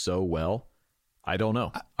guitar so well? I don't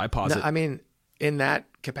know. I posit. No, I mean, in that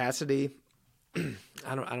capacity,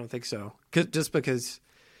 I don't think so. Just because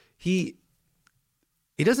he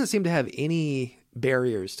doesn't seem to have any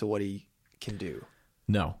barriers to what he can do.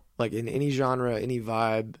 No. Like in any genre, any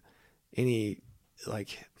vibe, any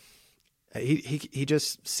like he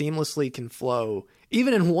just seamlessly can flow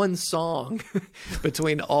even in one song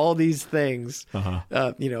between all these things.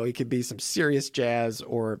 It could be some serious jazz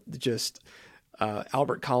or just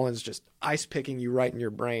Albert Collins just ice picking you right in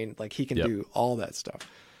your brain. Like he can do all that stuff.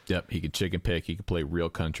 Yep. He can chicken pick. He can play real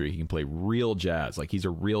country. He can play real jazz. Like he's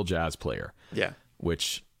a real jazz player. Yeah.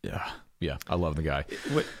 Which, yeah, I love the guy.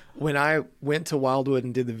 When I went to Wildwood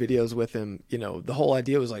and did the videos with him, the whole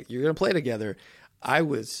idea was like, you're going to play together. I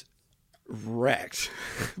was wrecked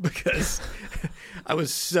because I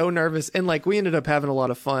was so nervous. And like, we ended up having a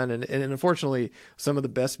lot of fun. And unfortunately, some of the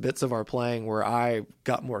best bits of our playing where I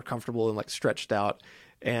got more comfortable and like stretched out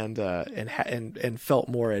and felt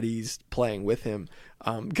more at ease playing with him,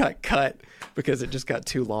 got cut because it just got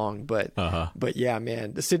too long. But yeah,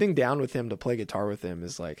 man, sitting down with him to play guitar with him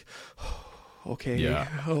is like, okay. Yeah.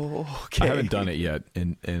 Okay. I haven't done it yet.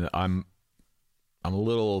 And I'm a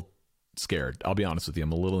little scared. I'll be honest with you.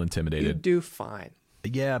 I'm a little intimidated. You do fine.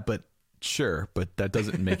 Yeah, but sure. But that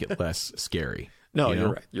doesn't make it less scary. No,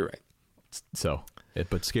 You're right. You're right. So,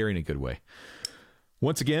 but scary in a good way.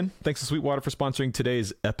 Once again, thanks to Sweetwater for sponsoring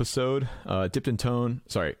today's episode.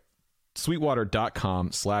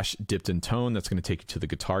 Sweetwater.com/dippedintone. That's going to take you to the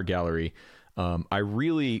guitar gallery. I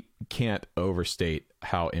really can't overstate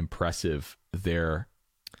how impressive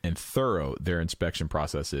and thorough their inspection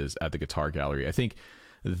process is at the guitar gallery. I think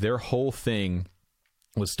their whole thing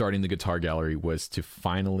was starting the guitar gallery was to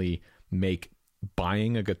finally make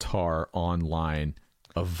buying a guitar online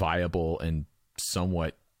a viable and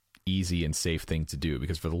somewhat easy and safe thing to do,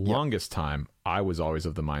 because for the longest time I was always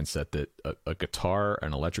of the mindset that a guitar,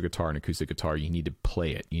 an electric guitar, an acoustic guitar, you need to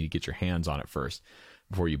play it, you need to get your hands on it first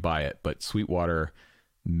before you buy it. But Sweetwater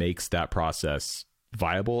makes that process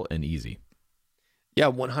viable and easy.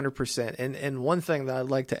 Yeah, 100%. And one thing that I'd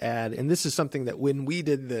like to add, and this is something that when we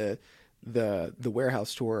did the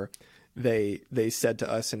warehouse tour, they said to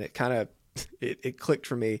us, and it kind of it clicked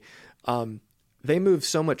for me. They move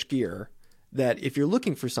so much gear that if you're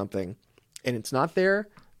looking for something and it's not there,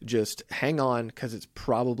 just hang on, because it's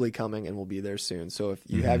probably coming and will be there soon. So if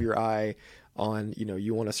you have your eye on,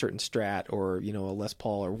 you want a certain Strat or, a Les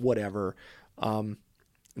Paul or whatever,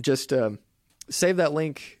 just save that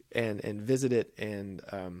link and visit it, and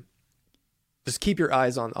just keep your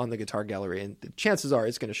eyes on the Guitar Gallery, and chances are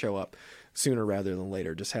it's going to show up sooner rather than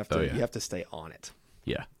later. Just have to, you have to stay on it.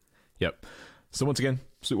 Yeah. Yep. So once again,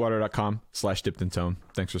 sweetwater.com/dippedintone.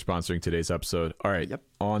 Thanks for sponsoring today's episode. All right. Yep.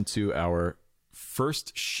 On to our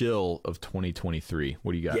first shill of 2023.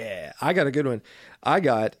 What do you got? Yeah, I got a good one. I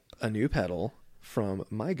got a new pedal from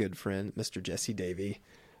my good friend, Mr. Jesse Davey.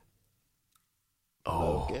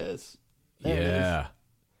 Oh, Focus. Yeah.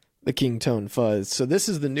 The King Tone Fuzz. So this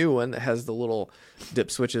is the new one that has the little dip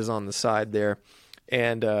switches on the side there.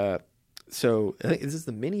 And so I think, is this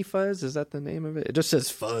the Mini Fuzz? Is that the name of it? It just says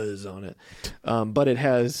Fuzz on it. But it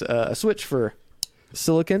has a switch for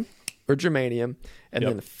silicon or germanium, and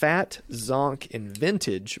then fat, zonk, and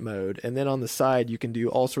vintage mode. And then on the side, you can do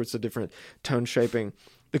all sorts of different tone shaping.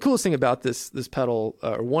 The coolest thing about this pedal,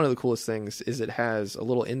 or one of the coolest things, is it has a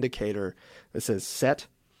little indicator that says set.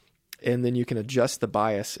 And then you can adjust the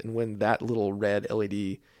bias, and when that little red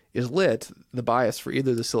LED is lit, the bias for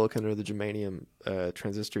either the silicon or the germanium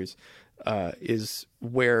transistors is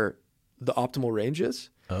where the optimal range is.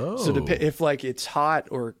 Oh. So if like it's hot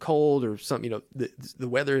or cold or something, the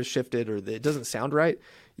weather is shifted or it doesn't sound right,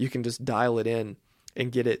 you can just dial it in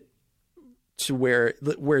and get it to where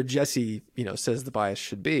Jesse says the bias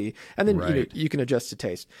should be, and then you can adjust to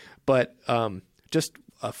taste. But just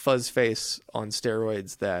a fuzz face on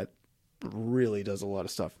steroids that really does a lot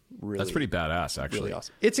of stuff. Really, that's pretty badass, actually. Really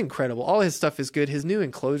awesome. It's incredible. All his stuff is good. His new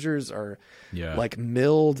enclosures are like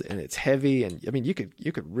milled, and it's heavy. And I mean, you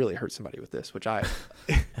could really hurt somebody with this. Which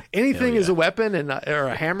anything is a weapon or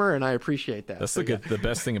a hammer, and I appreciate that. That's the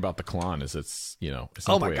best thing about the Klon is it's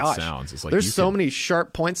not the way it sounds. It's like there's so many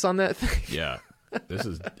sharp points on that thing. Yeah,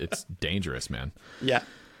 it's dangerous, man. Yeah,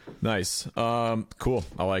 nice. Cool.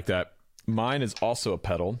 I like that. Mine is also a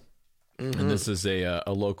pedal. And this is a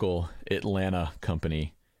local Atlanta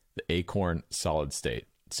company, the Acorn Solid State.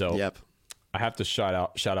 So I have to shout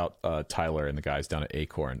out Tyler and the guys down at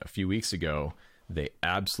Acorn. A few weeks ago, they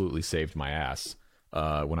absolutely saved my ass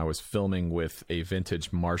when I was filming with a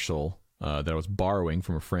vintage Marshall that I was borrowing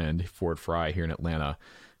from a friend, Ford Fry, here in Atlanta.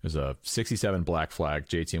 It was a 67 Black Flag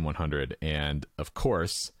JTM 100. And of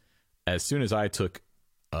course, as soon as I took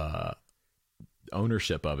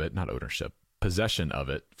possession of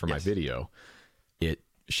it for my video, it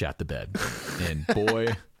shat the bed. And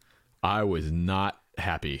boy, I was not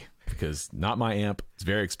happy, because not my amp. It's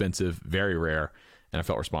very expensive, very rare, and I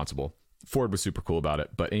felt responsible. Ford was super cool about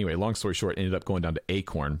it. But anyway, long story short, ended up going down to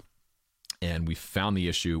Acorn, and we found the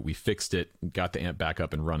issue. We fixed it, got the amp back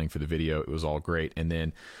up and running for the video. It was all great. And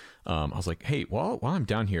then I was like, hey, while I'm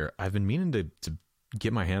down here, I've been meaning to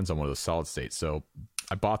get my hands on one of those solid states. So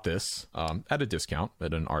I bought this at a discount,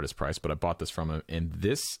 at an artist price, but I bought this from him, and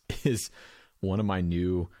this is one of my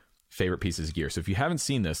new favorite pieces of gear. So if you haven't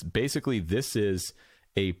seen this, basically this is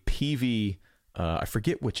a PV. I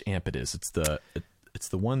forget which amp it is. It's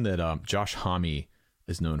the one that Josh Homme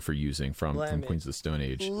is known for using from Queens of the Stone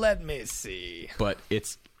Age. Let me see. But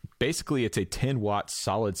it's a 10-watt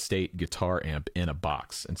solid state guitar amp in a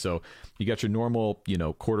box, and so you got your normal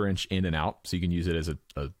 1/4 inch in and out, so you can use it as a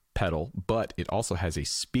pedal, but it also has a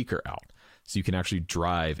speaker out, so you can actually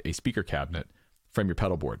drive a speaker cabinet from your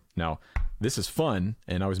pedal board. Now, this is fun,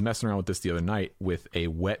 and I was messing around with this the other night with a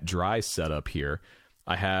wet dry setup here.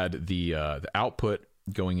 I had the output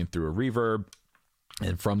going in through a reverb,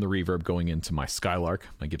 and from the reverb going into my Skylark,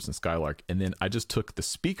 my Gibson Skylark, and then I just took the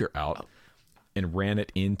speaker out and ran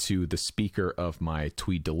it into the speaker of my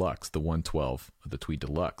Tweed Deluxe, the 112 of the Tweed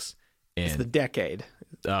Deluxe. And it's the Decade.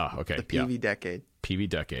 Okay. The PV Decade. PV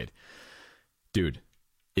Decade. Dude,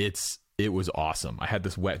 it was awesome. I had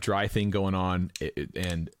this wet dry thing going on,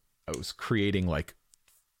 and I was creating like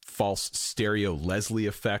false stereo Leslie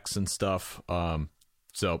effects and stuff.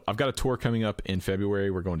 So I've got a tour coming up in February.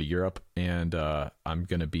 We're going to Europe, and I'm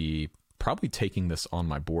going to be probably taking this on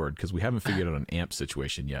my board, because we haven't figured out an amp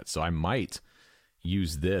situation yet. So I might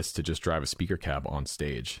use this to just drive a speaker cab on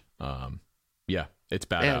stage. Yeah, it's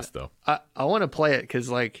badass though. I want to play it because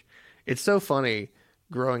like it's so funny.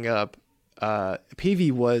 Growing up,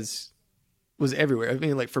 PV was everywhere. I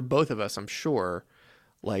mean, like for both of us, I'm sure.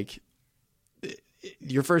 Like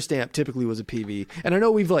your first amp typically was a PV, and I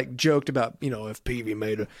know we've like joked about if PV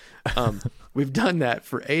made a. We've done that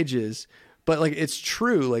for ages. But like it's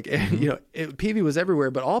true, like PV was everywhere,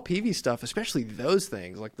 but all PV stuff, especially those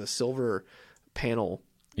things like the silver panel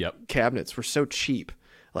cabinets, were so cheap,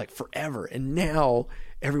 like forever. And now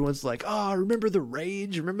everyone's like, "Oh, remember the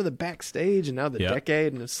Rage? Remember the Backstage?" And now the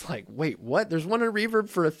Decade, and it's like, wait, what? There's one in Reverb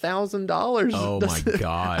for $1,000. Oh my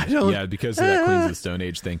god! Yeah, because of that Queens of the Stone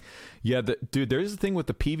Age thing. Yeah, dude, there's a thing with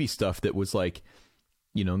the PV stuff that was like,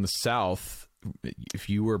 in the South. If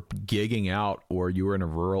you were gigging out or you were in a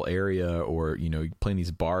rural area or, playing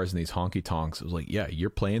these bars and these honky tonks, it was like, yeah,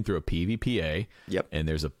 you're playing through a PVPA. Yep. And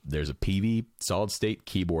there's a PV solid state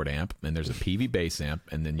keyboard amp and there's a PV bass amp.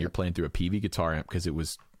 And then you're playing through a PV guitar amp because it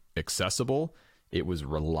was accessible. It was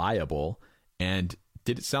reliable. And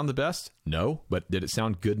did it sound the best? No. But did it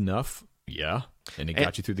sound good enough? Yeah. And it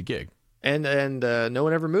got you through the gig. And no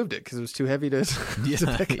one ever moved it because it was too heavy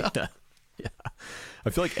to pick up. Yeah. I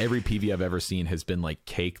feel like every PV I've ever seen has been like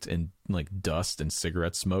caked in like dust and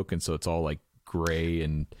cigarette smoke, and so it's all like gray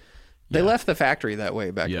and they left the factory that way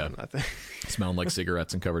back then, I think. Smelling like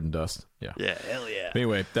cigarettes and covered in dust. Yeah. Yeah, hell yeah.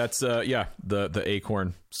 Anyway, that's the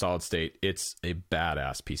Acorn solid state. It's a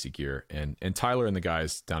badass piece of gear, and Tyler and the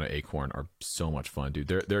guys down at Acorn are so much fun, dude.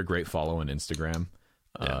 They're a great follow on Instagram.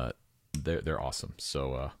 They're awesome.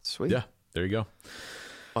 So sweet. Yeah, there you go.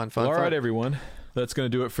 Fun. All right, everyone. That's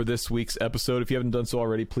going to do it for this week's episode. If you haven't done so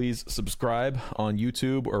already, please subscribe on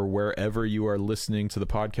YouTube or wherever you are listening to the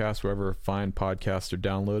podcast, wherever fine podcasts are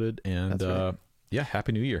downloaded. And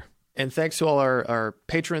Happy New Year. And thanks to all our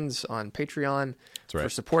patrons on Patreon for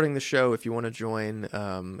supporting the show. If you want to join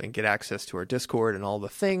and get access to our Discord and all the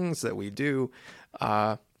things that we do,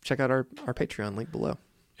 check out our Patreon link below.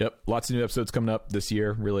 Yep. Lots of new episodes coming up this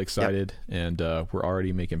year. Really excited. Yep. And we're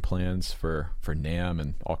already making plans for NAMM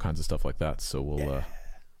and all kinds of stuff like that. So we'll,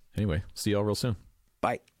 anyway, see y'all real soon.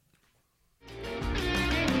 Bye.